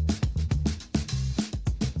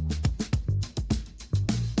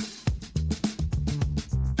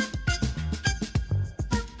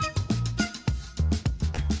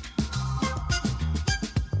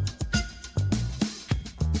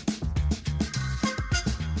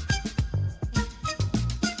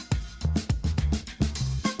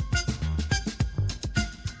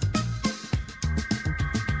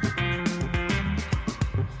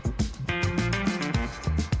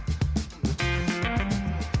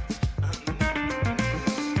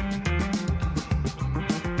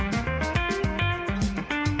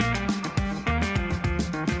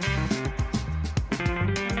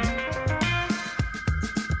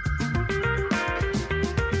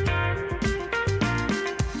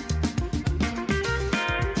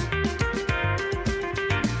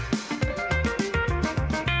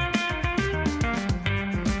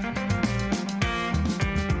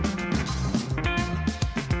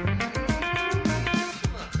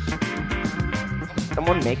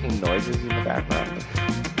 Someone making noises in the background.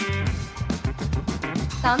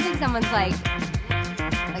 Sounds like someone's like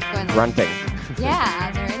going grunting.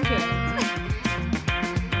 Yeah, they're into it.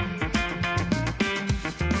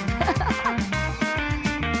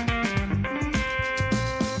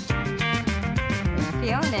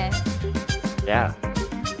 Yeah.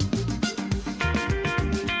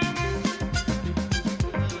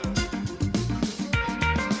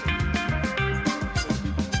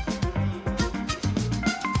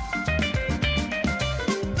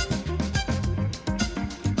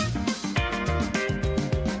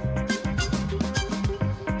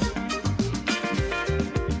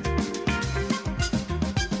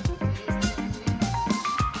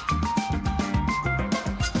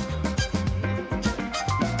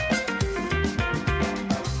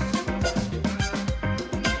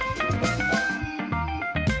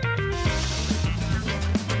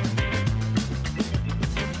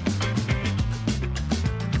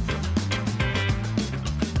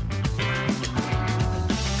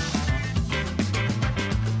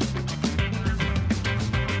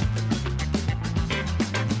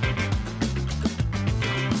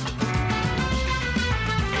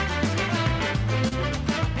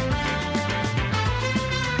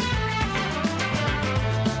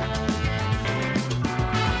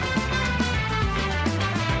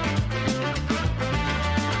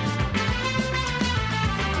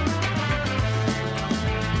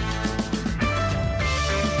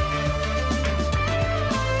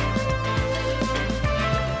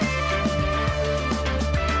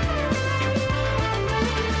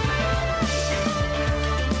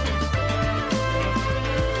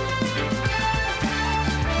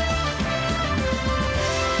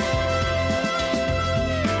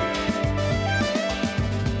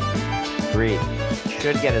 Agreed.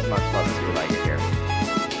 Should get as much love as we like it here.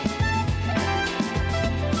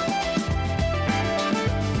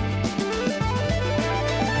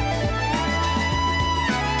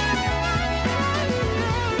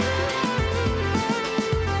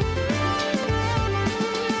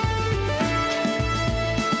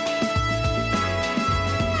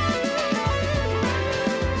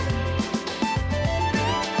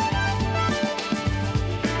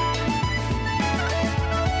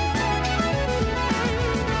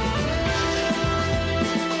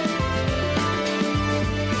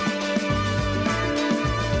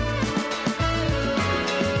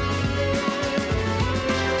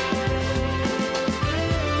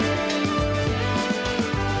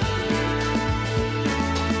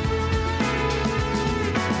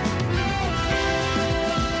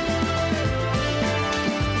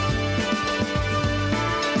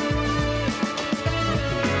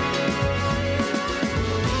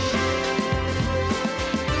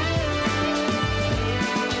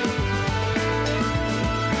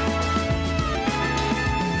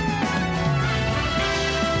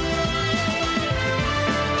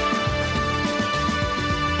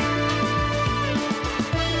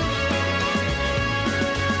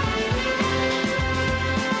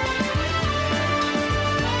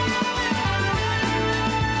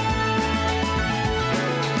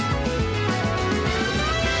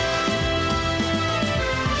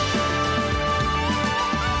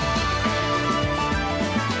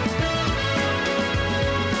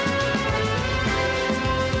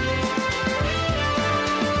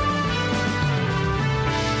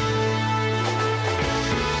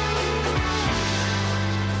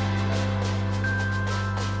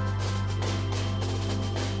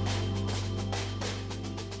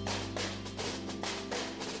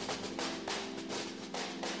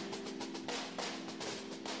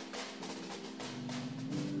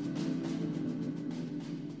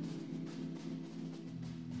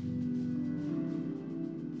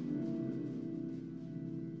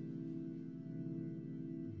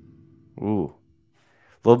 Ooh.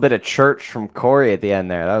 A little bit of church from Corey at the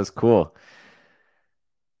end there. That was cool.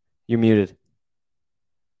 You're muted.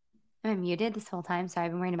 I'm muted this whole time. Sorry,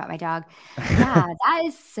 I've been worrying about my dog. Yeah, that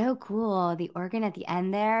is so cool. The organ at the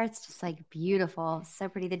end there, it's just like beautiful. So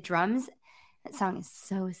pretty. The drums, that song is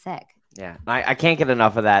so sick. Yeah. I can't get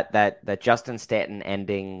enough of that Justin Stanton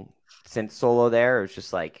ending synth solo there. It was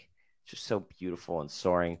just so beautiful and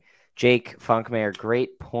soaring. Jake Funkmayer,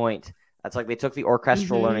 great point. That's like they took the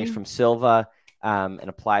orchestral learnings from Silva and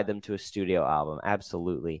applied them to a studio album.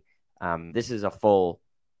 Absolutely. This is a full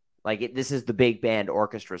this is the big band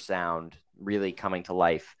orchestra sound really coming to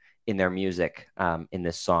life in their music in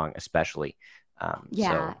this song especially.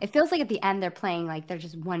 Yeah, it feels like at the end they're playing like they're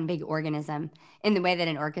just one big organism in the way that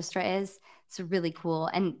an orchestra is. It's really cool.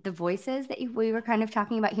 And the voices that we were kind of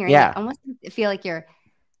talking about hearing, Yeah. it almost feel like you're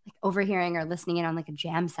like overhearing or listening in on like a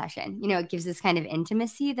jam session. You know, it gives this kind of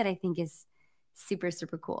intimacy that I think is super,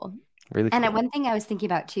 super cool. Really cool. And one thing I was thinking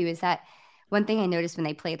about too is that one thing I noticed when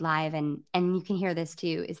they played live, and you can hear this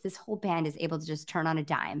too, is this whole band is able to just turn on a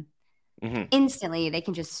dime. Instantly. They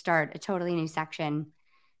can just start a totally new section,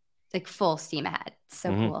 like full steam ahead. So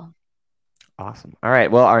cool. Awesome. All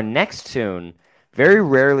right. Well, our next tune, very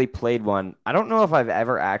rarely played one. I don't know if I've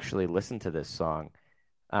ever actually listened to this song.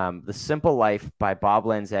 The Simple Life by Bob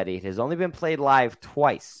Lanzetti. It has only been played live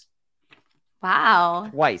twice. Wow.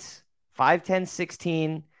 Twice.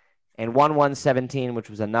 5-10-16 and 1-1-17, which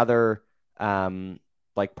was another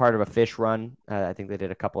like part of a Fish run. I think they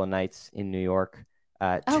did a couple of nights in New York.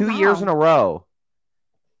 Oh, 2 years in wow. a row.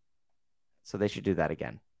 So they should do that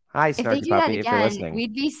again. Hi, If they Snarky do that Puppy, if you're again, listening.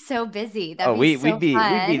 we'd be so busy. That'd Oh, be we'd so be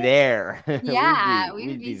fun. there. Yeah, we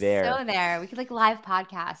would We'd be be so there. there. We could like live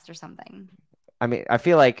podcast or something. I mean, I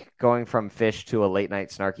feel like going from Fish to a late night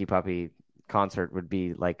Snarky Puppy concert would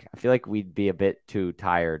be like, I feel like we'd be a bit too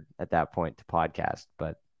tired at that point to podcast,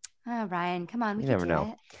 but Oh, Ryan, come on, we you could never do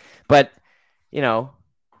know. it. But, you know,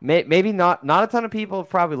 maybe not a ton of people have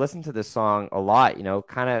probably listened to this song a lot,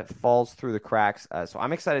 kind of falls through the cracks. So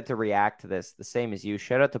I'm excited to react to this the same as you.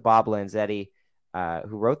 Shout out to Bob Lanzetti,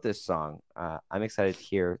 who wrote this song. I'm excited to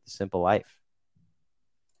hear The Simple Life.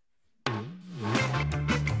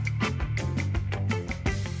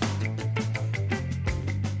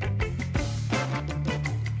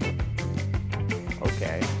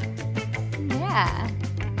 Okay. Yeah.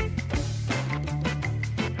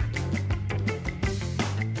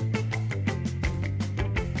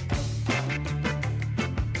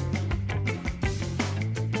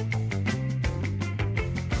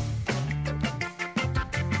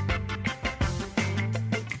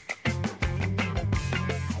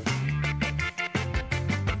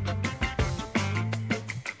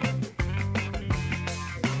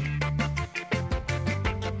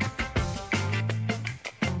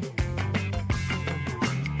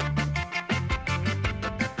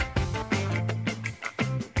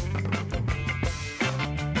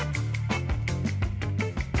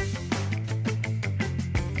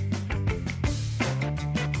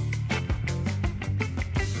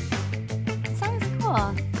 Sounds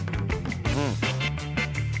cool.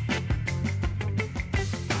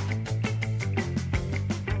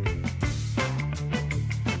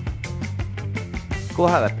 Cool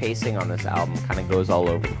how the pacing on this album kind of goes all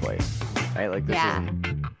over the place, right? Like this Yeah. isn't.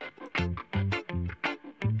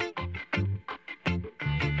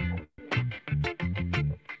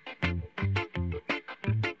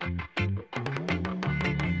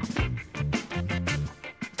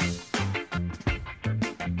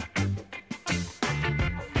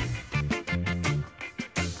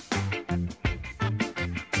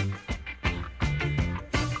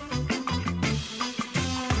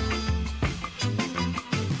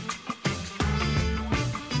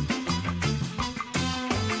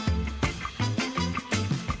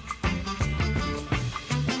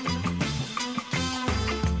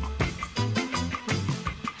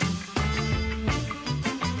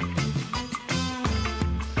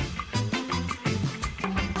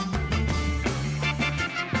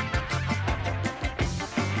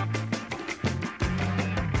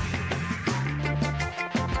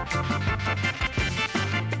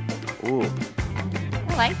 Ooh.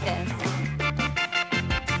 I like this.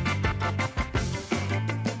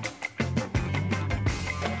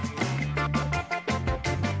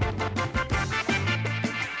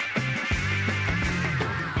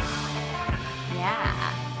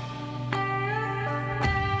 Yeah.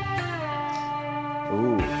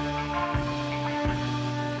 Ooh.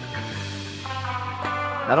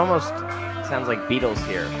 That almost sounds like Beatles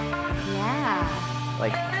here. Yeah.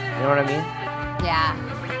 Like, you know what I mean? Yeah.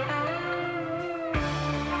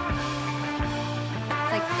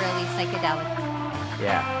 It's like really psychedelic.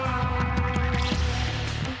 Yeah.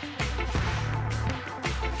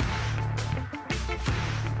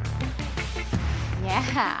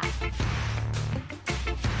 Yeah.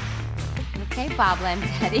 Okay, Bob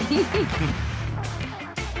Lanzetti.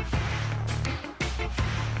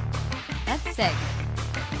 That's sick.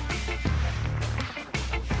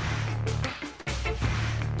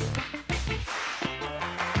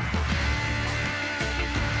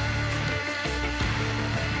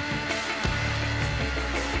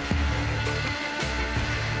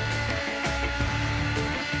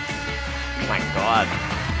 Oh my God.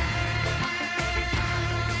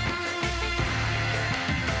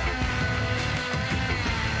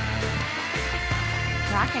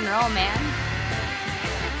 Rock and roll, man.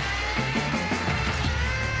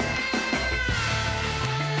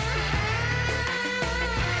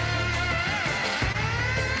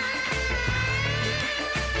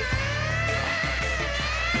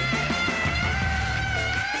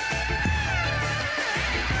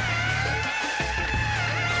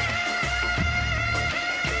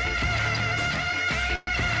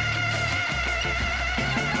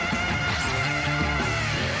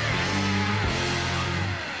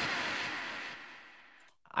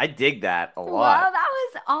 I dig that a Wow, lot. that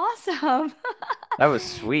was awesome. That was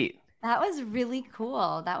sweet. That was really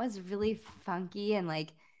cool. That was really funky and like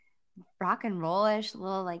rock and rollish, a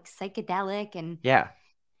little like psychedelic. And Yeah.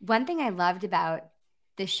 one thing I loved about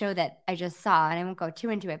this show that I just saw, and I won't go too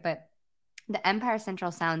into it, but the Empire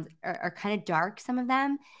Central sounds are kind of dark, some of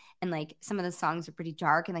them. And like some of the songs are pretty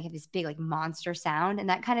dark and like have this big like monster sound. And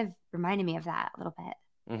that kind of reminded me of that a little bit.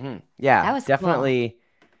 That Yeah, was cool. definitely.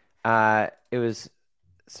 It was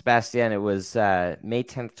Sebastian. It was May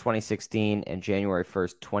 10th, 2016, and January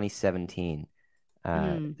 1st, 2017.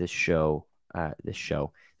 Mm.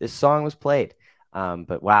 This song was played.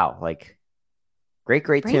 But wow, like great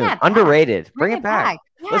Bring tune. that back. Underrated. Bring Bring it it back. back.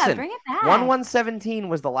 Yeah, Listen, bring it one back. one seventeen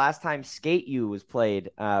was the last time Skate You was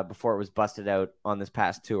played before it was busted out on this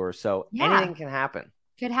past tour. So Yeah, anything can happen.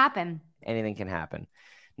 could happen. Anything can happen.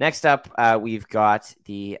 Next up, we've got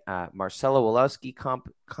the Marcelo Wolowski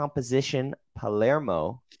composition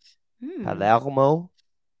Palermo. Hmm. Palermo.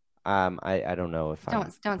 I don't know if I'm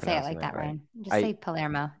Don't say it pronouncing like that that, right. Ryan. Just I say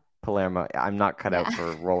Palermo. Palermo. I'm not cut Yeah. out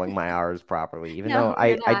for rolling my R's properly, even though No,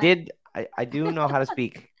 you're not. I do know how to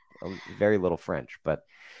speak very little French. But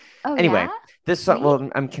Oh anyway, yeah? this song. Sweet. Well,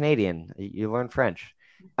 I'm Canadian. You learn French.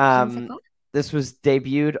 Je ne sais Um, quoi. this was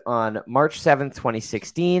debuted on March 7th,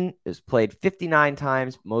 2016. It was played 59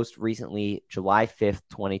 times, most recently July 5th,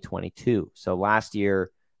 2022. So last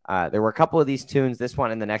year, there were a couple of these tunes. This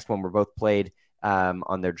one and the next one were both played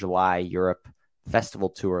on their July Europe Festival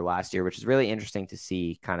tour last year, which is really interesting to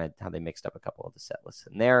see kind of how they mixed up a couple of the set lists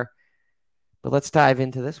in there. But let's dive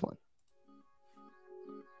into this one.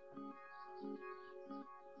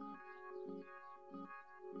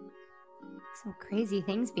 Some crazy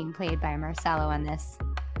things being played by Marcelo on this.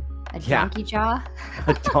 A Yeah. donkey jaw.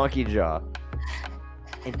 A donkey jaw.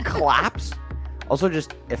 And claps. Also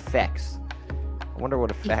just effects. I wonder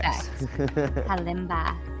what effects.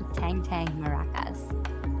 Kalimba. Tang tang maracas.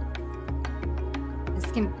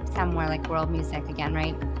 This can sound more like world music again,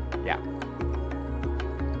 right? Yeah.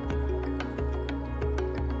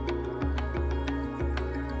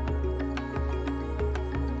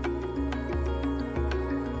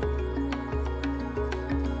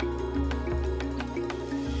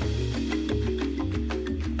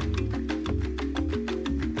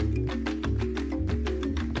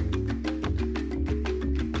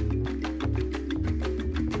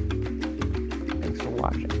 Thanks for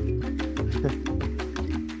watching.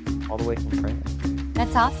 All the way from France.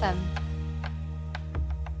 That's awesome.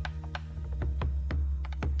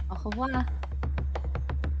 Au revoir.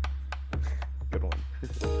 Good one.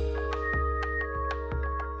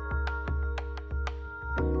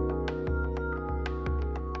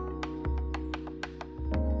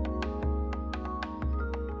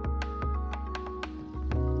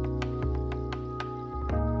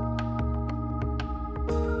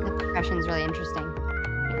 The percussion is really interesting.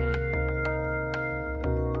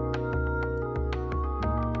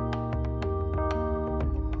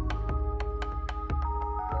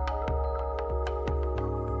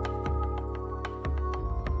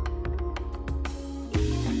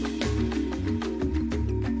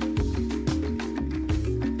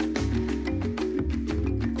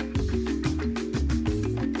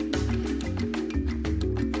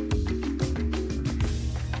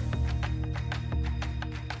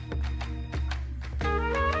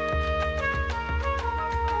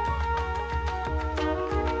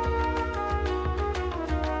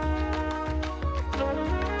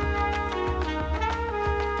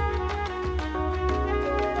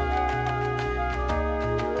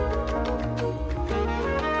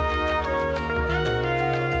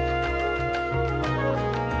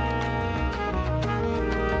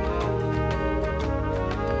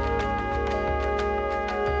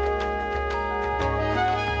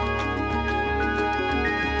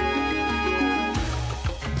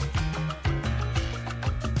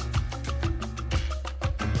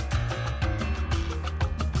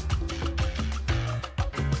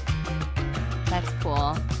 That's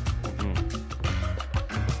cool.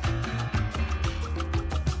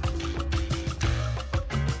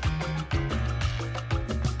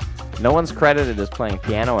 No one's credited as playing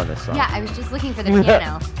piano on this song. Yeah, I was just looking for the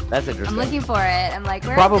piano. That's interesting. I'm looking for it. I'm like,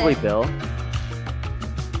 where Probably is it? Bill.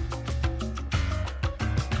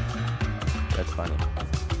 That's funny.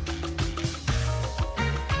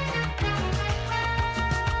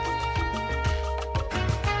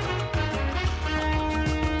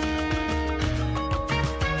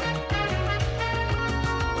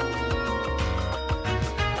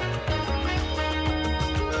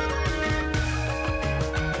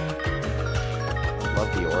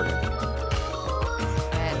 Love the organ.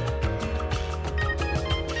 Good.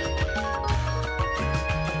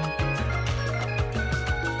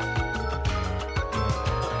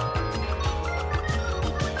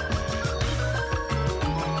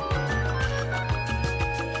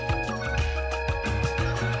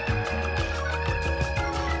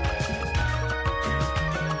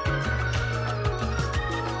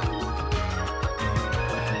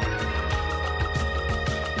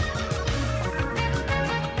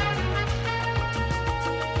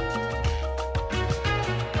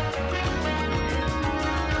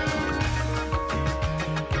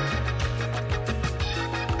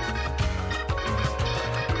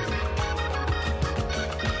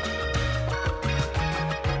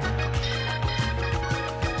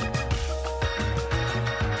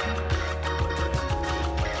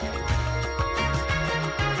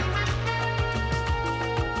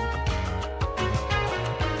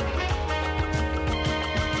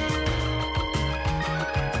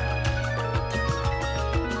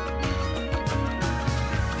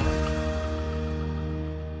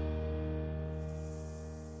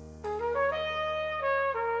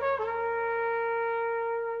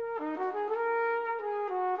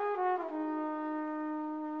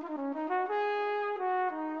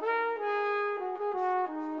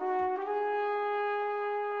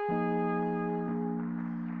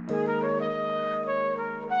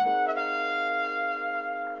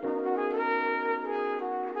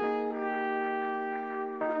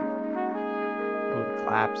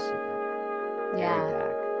 claps. Yeah.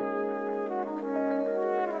 Back.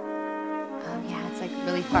 Oh yeah, it's like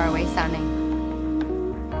really far away sounding.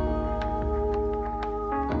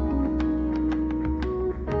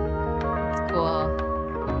 It's cool.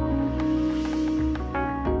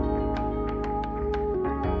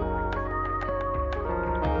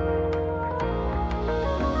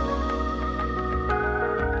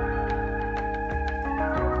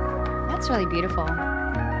 That's really beautiful.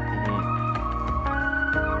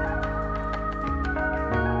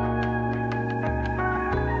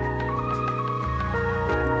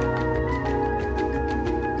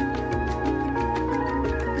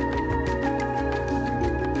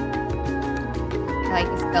 I like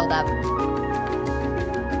this build up.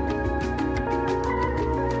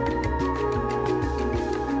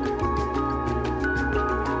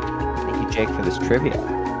 Thank you, Jake, for this trivia.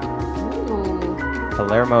 Ooh.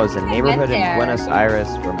 Palermo is a neighborhood in there. Buenos Aires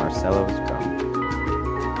where Marcelo was from.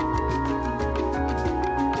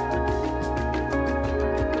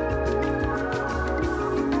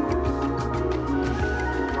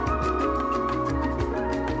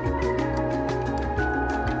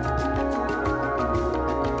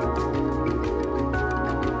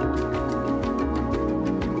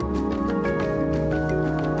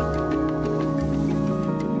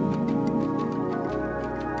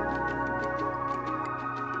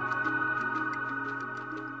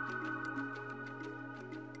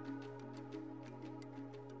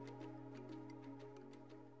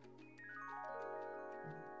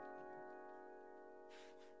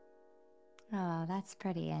 Oh, that's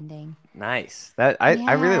pretty ending. Nice.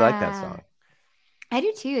 I really like that song. I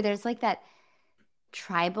do too. There's like that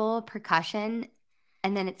tribal percussion,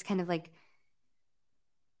 and then it's kind of like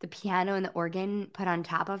the piano and the organ put on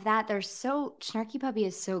top of that. Snarky Puppy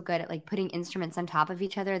is so good at like putting instruments on top of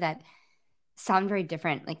each other that sound very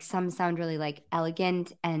different. Like some sound really like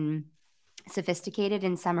elegant and sophisticated,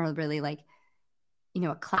 and some are really like,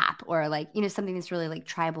 a clap or like, something that's really like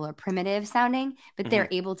tribal or primitive sounding, but they're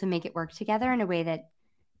able to make it work together in a way that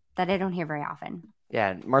I don't hear very often.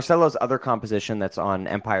 Yeah, Marcelo's other composition that's on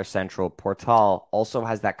Empire Central, Portal, also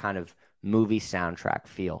has that kind of movie soundtrack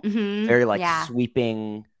feel. Very like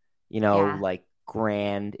sweeping, like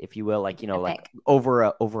grand, if you will, like, like over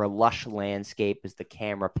a lush landscape as the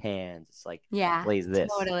camera pans. It's like plays this.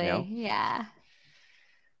 Totally. Yeah.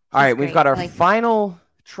 All right, we've got our final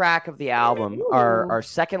track of the album, our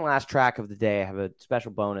second last track of the day. I have a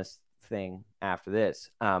special bonus thing after this.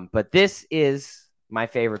 But this is my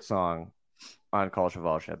favorite song on Culcha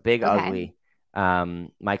Vulcha. Big Ugly,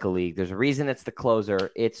 Michael League. There's a reason it's the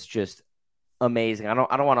closer. It's just amazing. I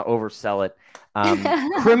don't want to oversell it.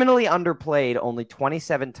 Criminally underplayed only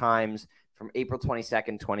 27 times from April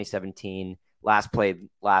 22nd, 2017. Last played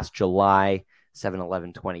last July,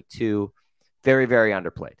 7/11/22. Very, very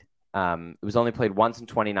underplayed. It was only played once in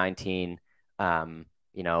 2019, and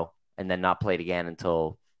then not played again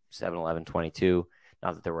until 7/11/22.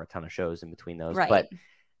 Not that there were a ton of shows in between those, but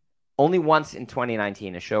only once in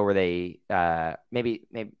 2019, a show where they I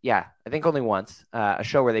think only once, a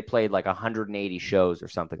show where they played like 180 shows or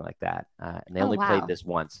something like that, and they only played this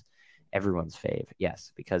once. Everyone's fave,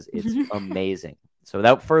 yes, because it's amazing. So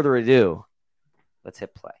without further ado, let's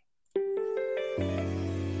hit play.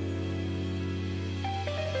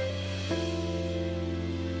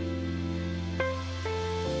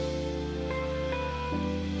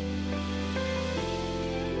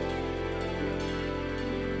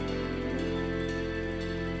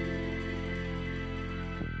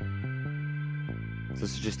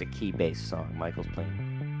 This is just a key bass song. Michael's playing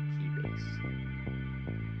key bass.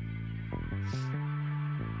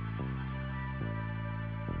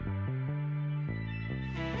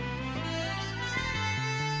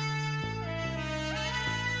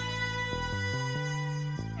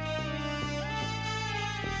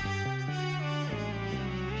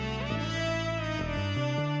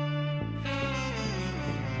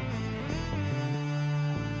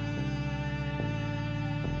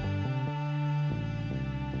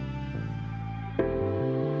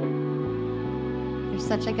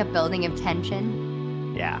 Such like a building of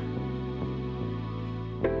tension. Yeah.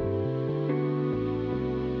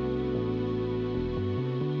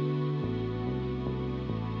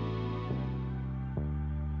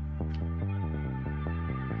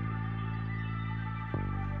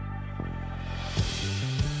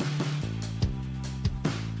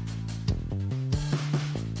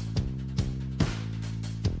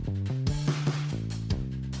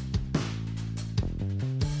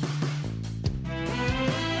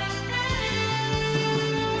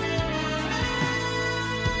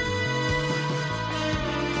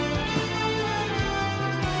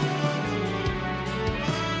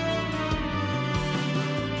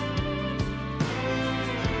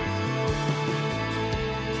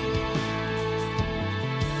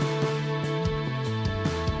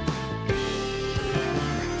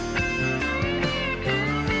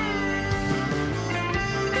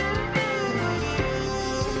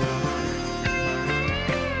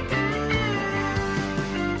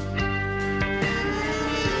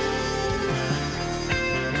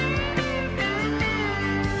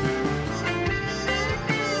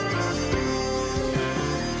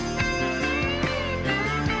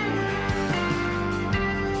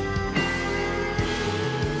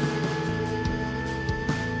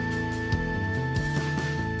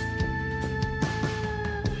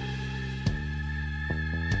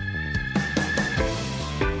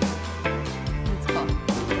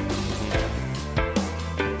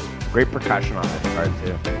 Great percussion on this card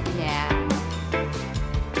too. Yeah.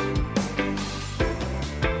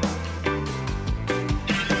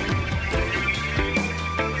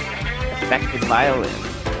 Effective violin. Is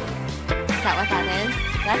that what that is?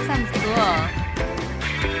 That sounds cool.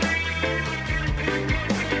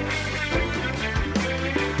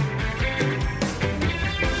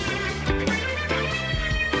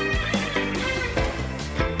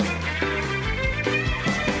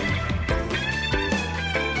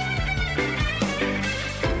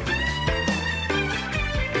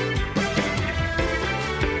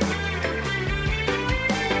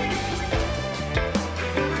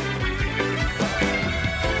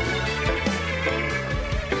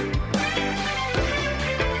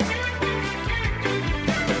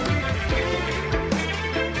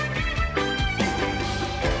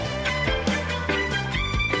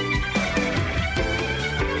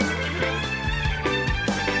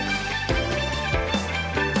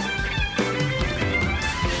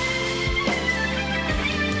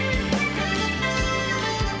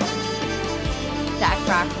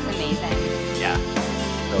 Rock is amazing. Yeah.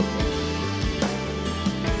 So cool.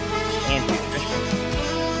 And nutrition.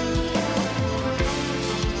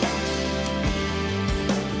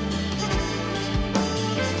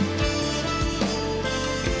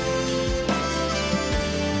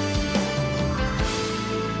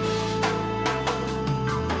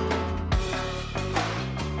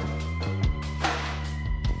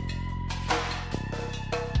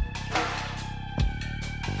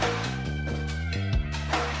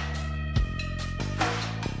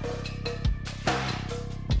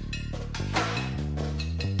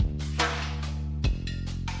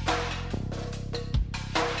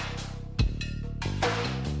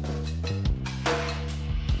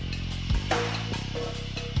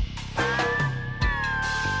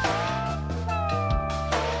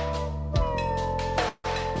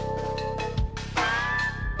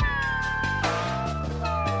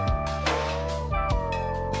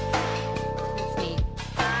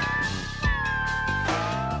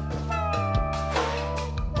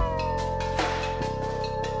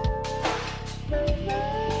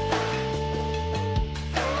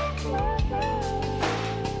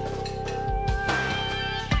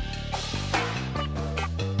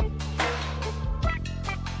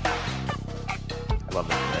 I love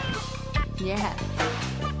this. Yeah.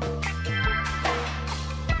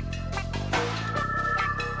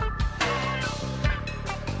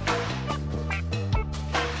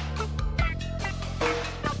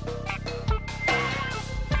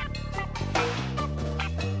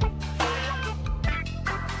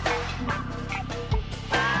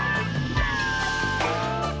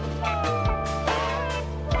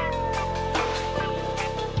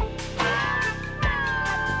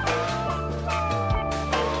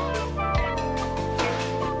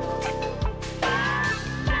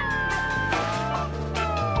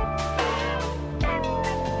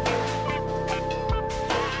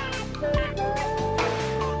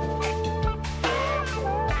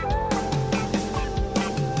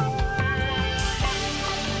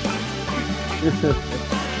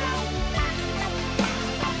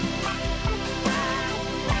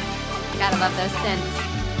 Gotta love those synths.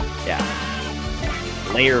 Yeah.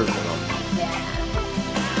 Layers of them. Yeah.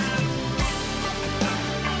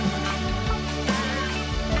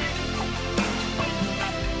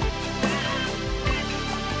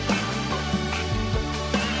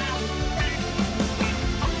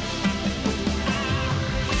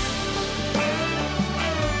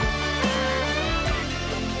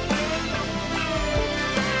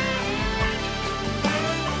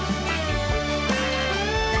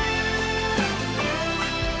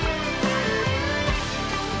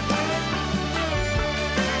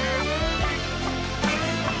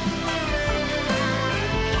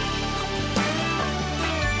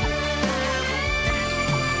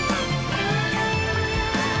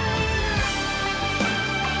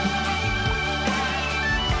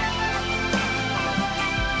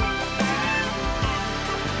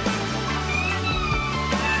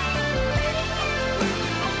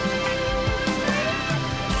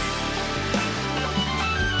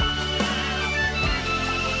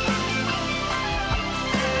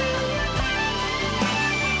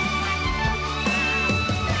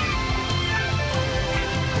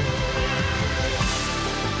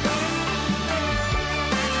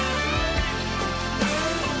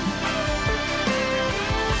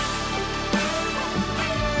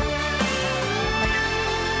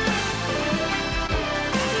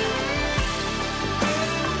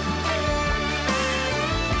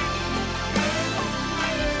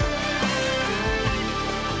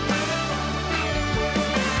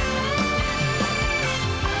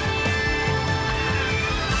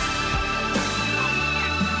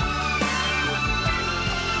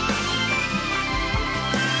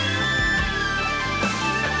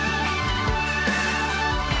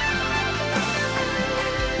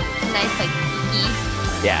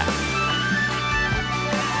 Yeah.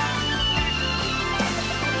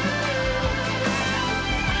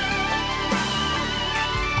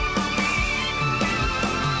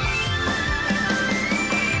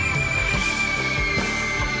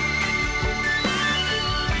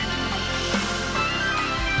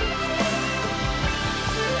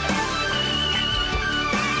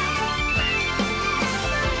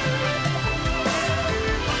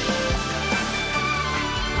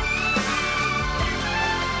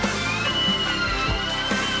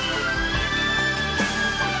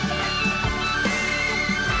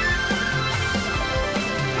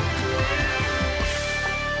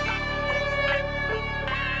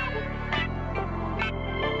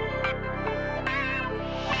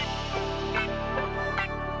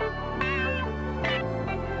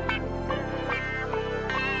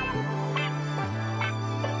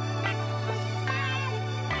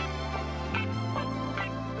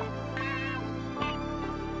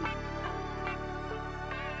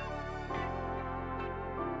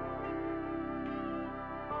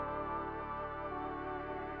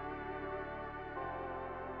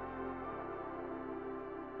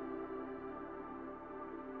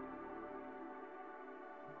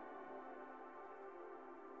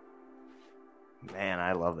 Man,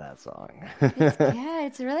 I love that song. It's good.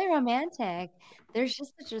 It's really romantic. There's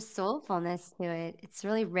just such a soulfulness to it. It's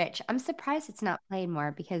really rich. I'm surprised it's not played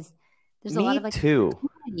more because there's a lot Me of like too.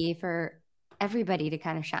 opportunity for everybody to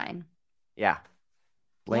kind of shine. Yeah.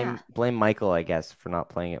 Yeah. Blame Michael, I guess, for not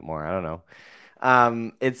playing it more. I don't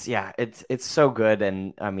know. It's so good,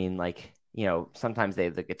 and I mean, like, sometimes they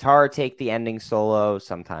have the guitar take the ending solo,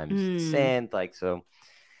 sometimes the Mm. synth, like, so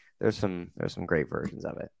there's some great versions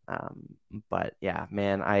of it. But yeah,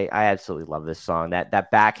 man, I absolutely love this song.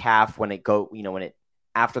 That back half when it when it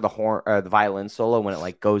after the horn or the violin solo, when it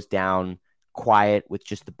like goes down quiet with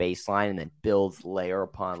just the bass line and then builds layer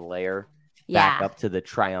upon layer back Yeah. up to the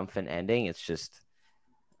triumphant ending. It's just,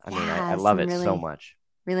 I mean, I Yeah. love Some it so really, much.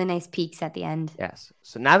 really nice peaks at the end. Yes.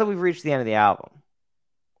 So now that we've reached the end of the album,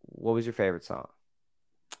 what was your favorite song?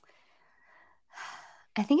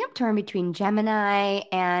 I think I'm torn between Gemini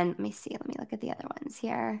and let me see. Let me look at the other ones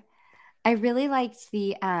here. I really liked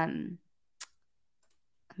the let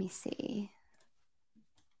me see.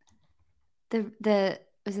 The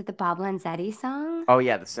was it the Bob Lanzetti song? Oh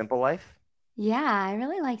yeah, The Simple Life. Yeah, I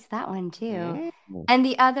really liked that one too. Mm. And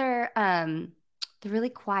the other the really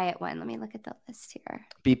quiet one. Let me look at the list here.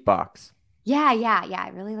 Beatbox. Yeah. I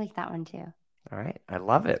really like that one too. All right, I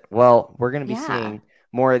love it. Well, we're going to be Yeah. seeing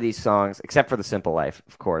more of these songs, except for The Simple Life,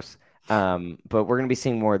 of course. But we're going to be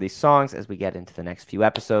seeing more of these songs as we get into the next few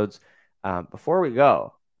episodes. Before we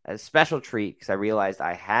go, a special treat, because I realized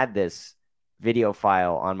I had this video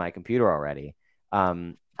file on my computer already.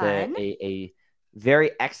 Fun. A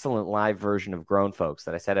very excellent live version of Grown Folks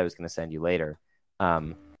that I said I was going to send you later.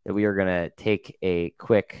 That we are going to take a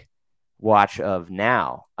quick watch of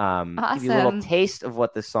now. Give you a little Awesome. taste of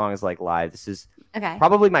what this song is like live. This is Okay.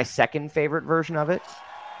 probably my second favorite version of it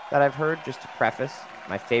that I've heard, just to preface.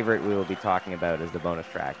 My favorite we will be talking about is the bonus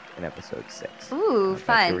track in episode 6. Ooh,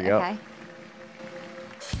 fun. Here we go. Okay.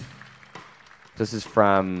 This is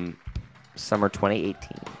from summer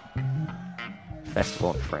 2018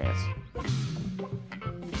 festival in France.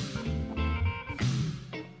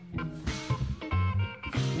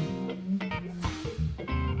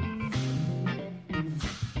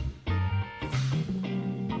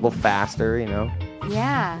 A little faster,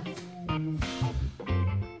 Yeah.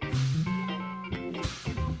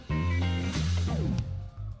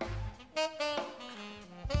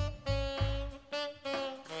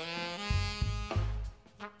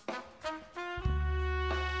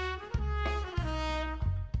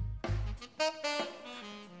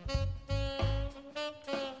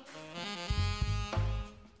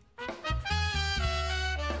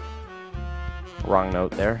 Wrong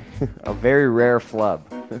note there. A very rare flub.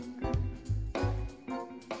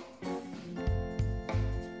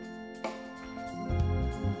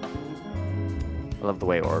 I love the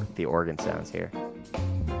way the organ sounds here.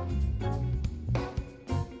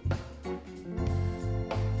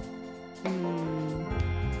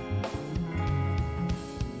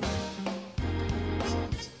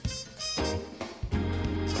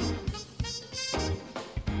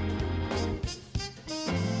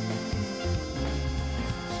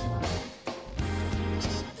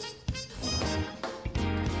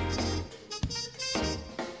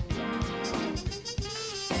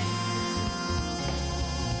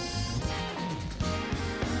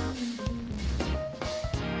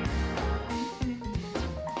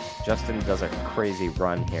 Justin does a crazy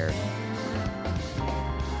run here.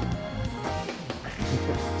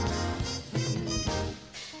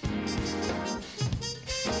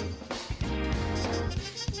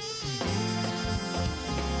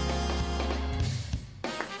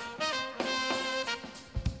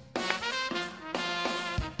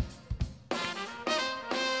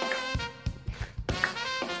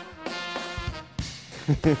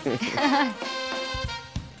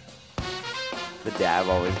 The dab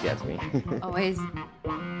always gets me. Always.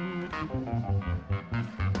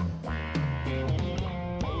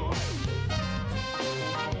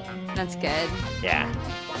 That's good. Yeah.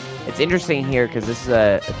 It's interesting here because this is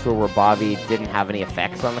a tour where Bobby didn't have any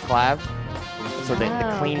effects on the clav. So the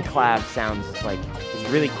clean clav sounds like it's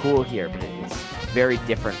really cool here, but it's very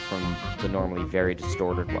different from the normally very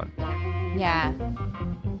distorted one. Yeah.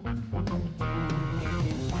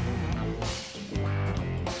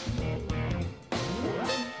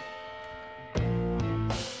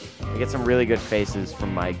 We get some really good faces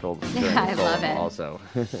from Michael during the I solo love it. also.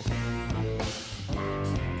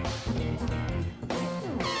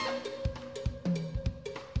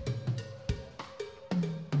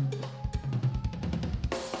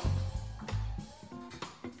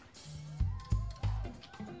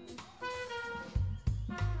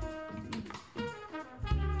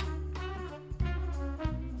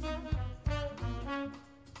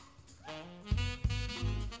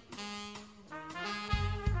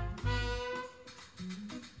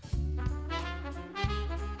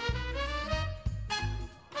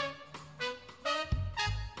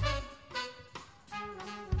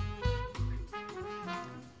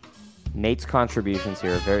 Nate's contributions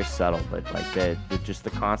here are very subtle, but like just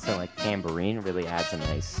the constant like tambourine really adds a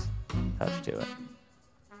nice touch to it.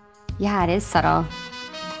 Yeah, it is subtle.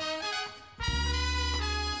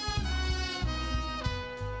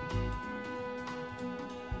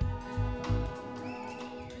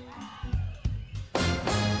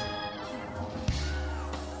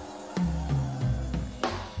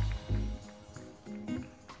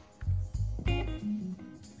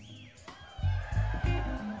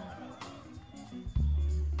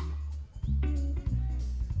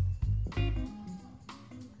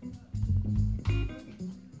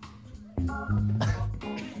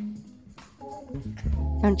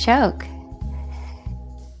 Don't choke.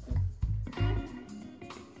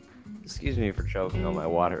 Excuse me for choking on my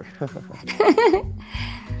water.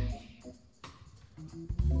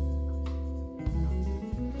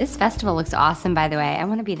 This festival looks awesome, by the way. I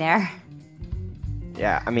want to be there.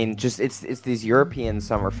 Yeah, I mean, just it's these European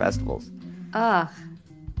summer festivals. Ugh.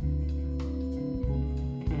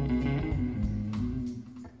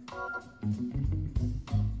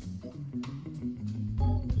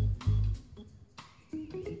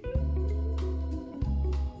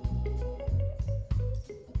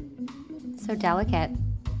 So delicate.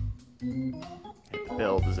 The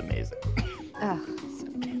build is amazing. Ugh. So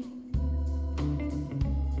good.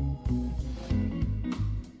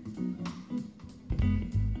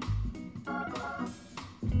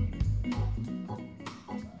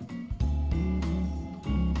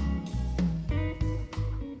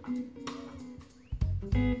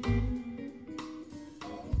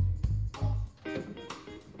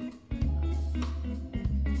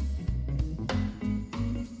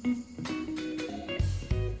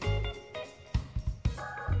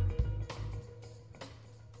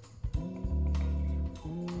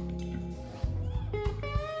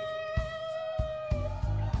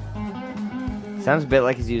 Sounds a bit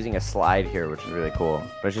like he's using a slide here, which is really cool.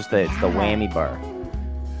 But it's just the whammy bar.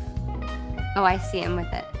 Oh, I see him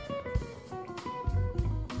with it.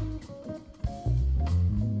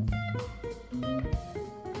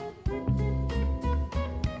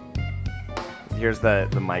 Here's the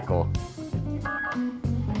Michael.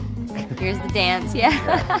 Here's the dance,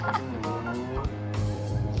 yeah.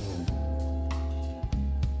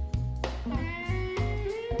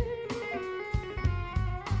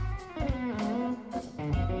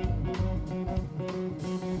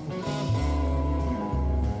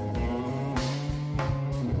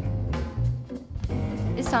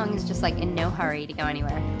 This song is just like in no hurry to go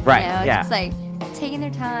anywhere. Right, You know? yeah. Just like taking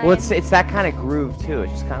their time. Well, it's that kind of groove too.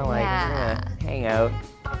 It's just kind of like Yeah. hang out.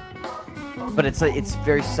 But it's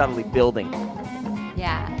very subtly building.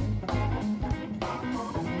 Yeah.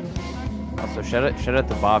 Also, shout out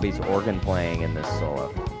to Bobby's organ playing in this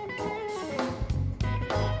solo.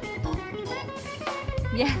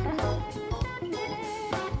 Yeah.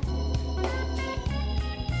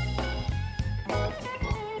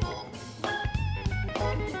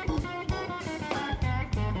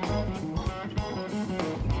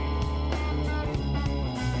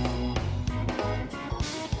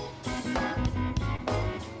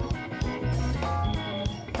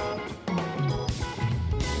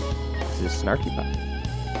 This is Snarky Puppy.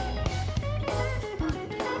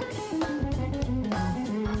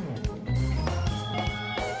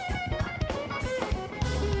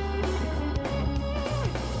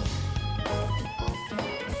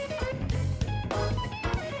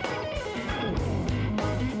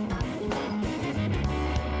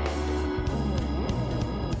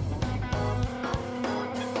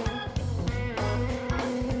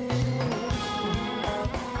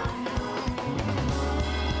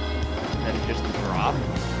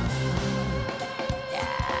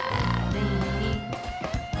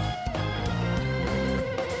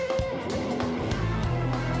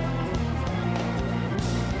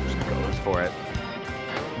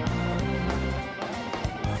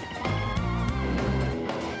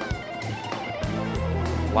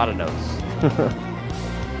 A lot of notes.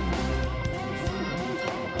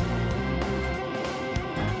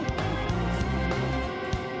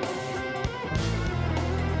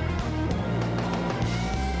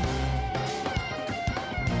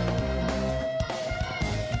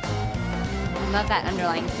 Love that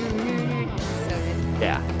underlying. So good.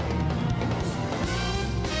 Yeah.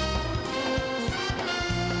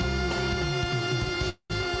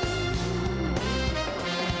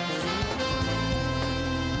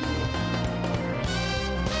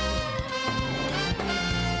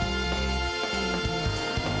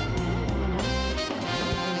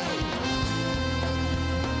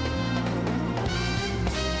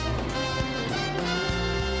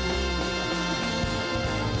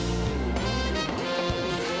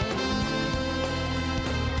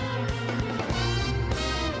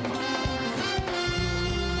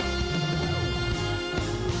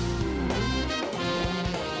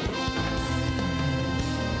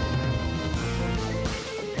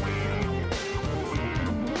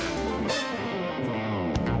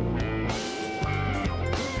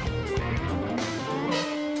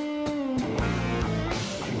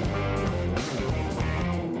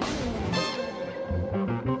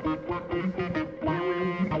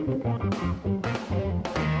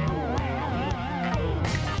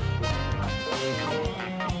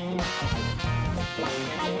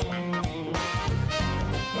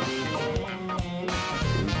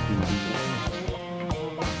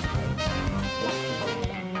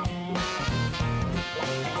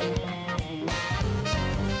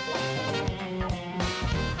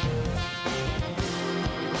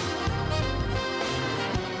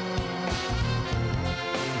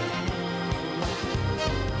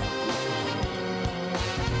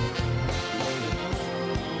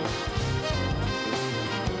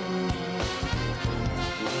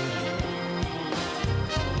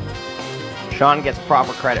 Sean gets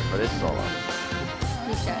proper credit for this solo.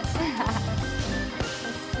 He should.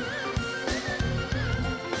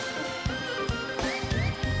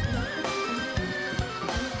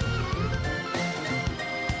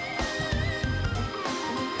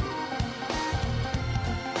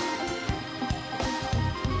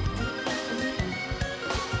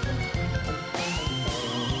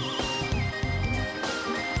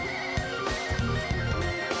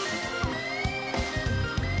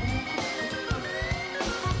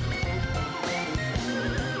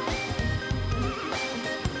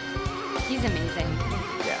 He's amazing.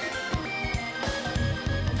 Yeah.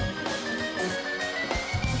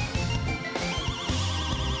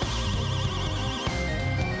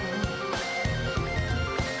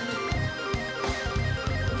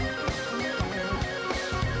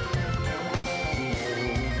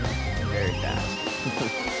 Very fast.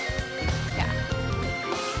 Yeah.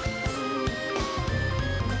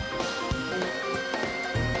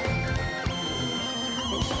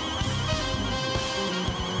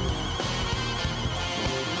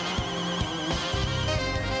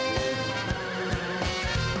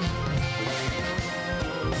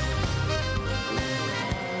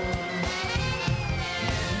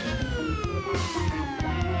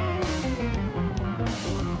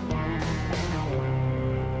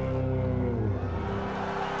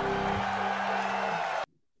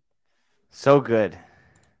 So good.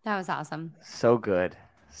 That was awesome. So good.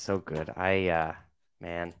 So good.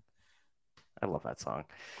 Man, I love that song.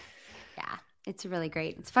 Yeah. It's really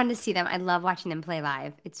great. It's fun to see them. I love watching them play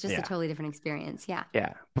live. It's just a Yeah. totally different experience. Yeah.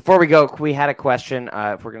 Yeah. Before we go, we had a question.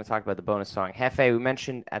 If we're going to talk about the bonus song, Hefe, we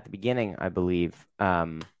mentioned at the beginning, I believe,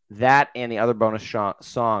 that and the other bonus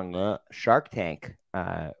song, Shark Tank.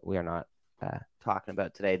 We are not talking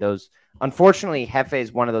about today. Those, unfortunately, Hefe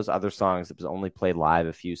is one of those other songs that was only played live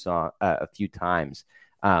a few times,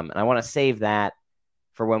 and I want to save that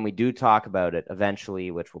for when we do talk about it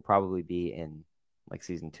eventually, which will probably be in like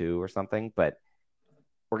season 2 or something. But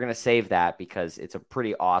we're going to save that because it's a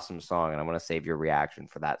pretty awesome song, and I want to save your reaction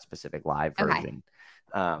for that specific live version.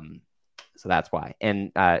 Okay. So that's why.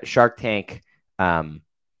 And Shark Tank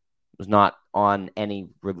was not on any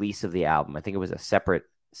release of the album. I think it was a separate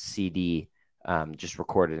CD, just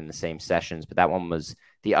recorded in the same sessions. But that one was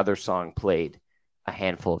the other song played a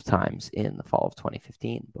handful of times in the fall of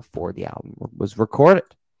 2015 before the album was recorded.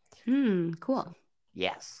 Cool.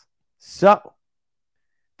 Yes. So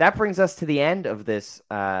that brings us to the end of this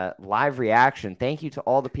live reaction. Thank you to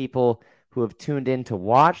all the people who have tuned in to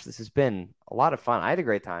watch. This has been a lot of fun. I had a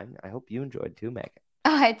great time. I hope you enjoyed too, Megan.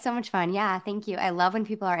 Oh, it's so much fun. Yeah, thank you. I love when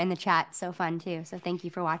people are in the chat. So fun too. So thank you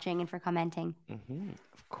for watching and for commenting.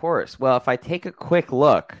 Of course. Well, if I take a quick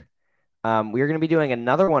look, we're going to be doing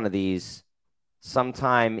another one of these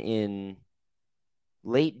sometime in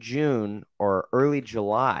late June or early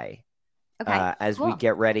July Okay, as we cool.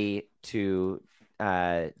 get ready to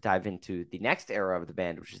dive into the next era of the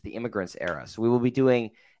band, which is the Immigrants era. So we will be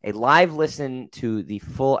doing a live listen to the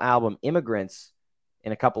full album Immigrants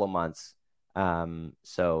in a couple of months.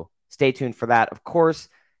 So stay tuned for that. Of course,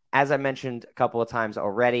 as I mentioned a couple of times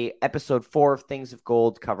already, episode 4 of Things of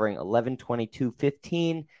Gold, covering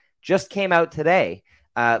 11/22/15, just came out today.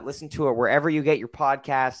 Listen to it wherever you get your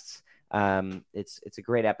podcasts. It's a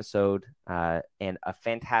great episode and a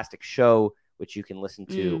fantastic show, which you can listen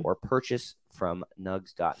to or purchase from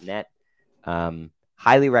nugs.net.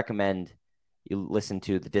 Highly recommend you listen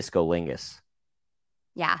to the Disco Lingus.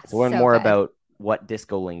 Yeah. To learn more about what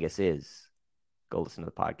Disco Lingus is, go listen to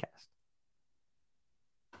the podcast.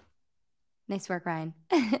 Nice work, Ryan.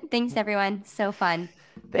 Thanks, everyone. So fun.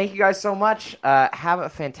 Thank you guys so much. Have a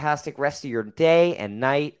fantastic rest of your day and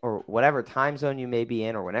night, or whatever time zone you may be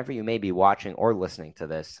in, or whenever you may be watching or listening to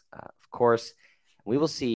this. Of course, we will see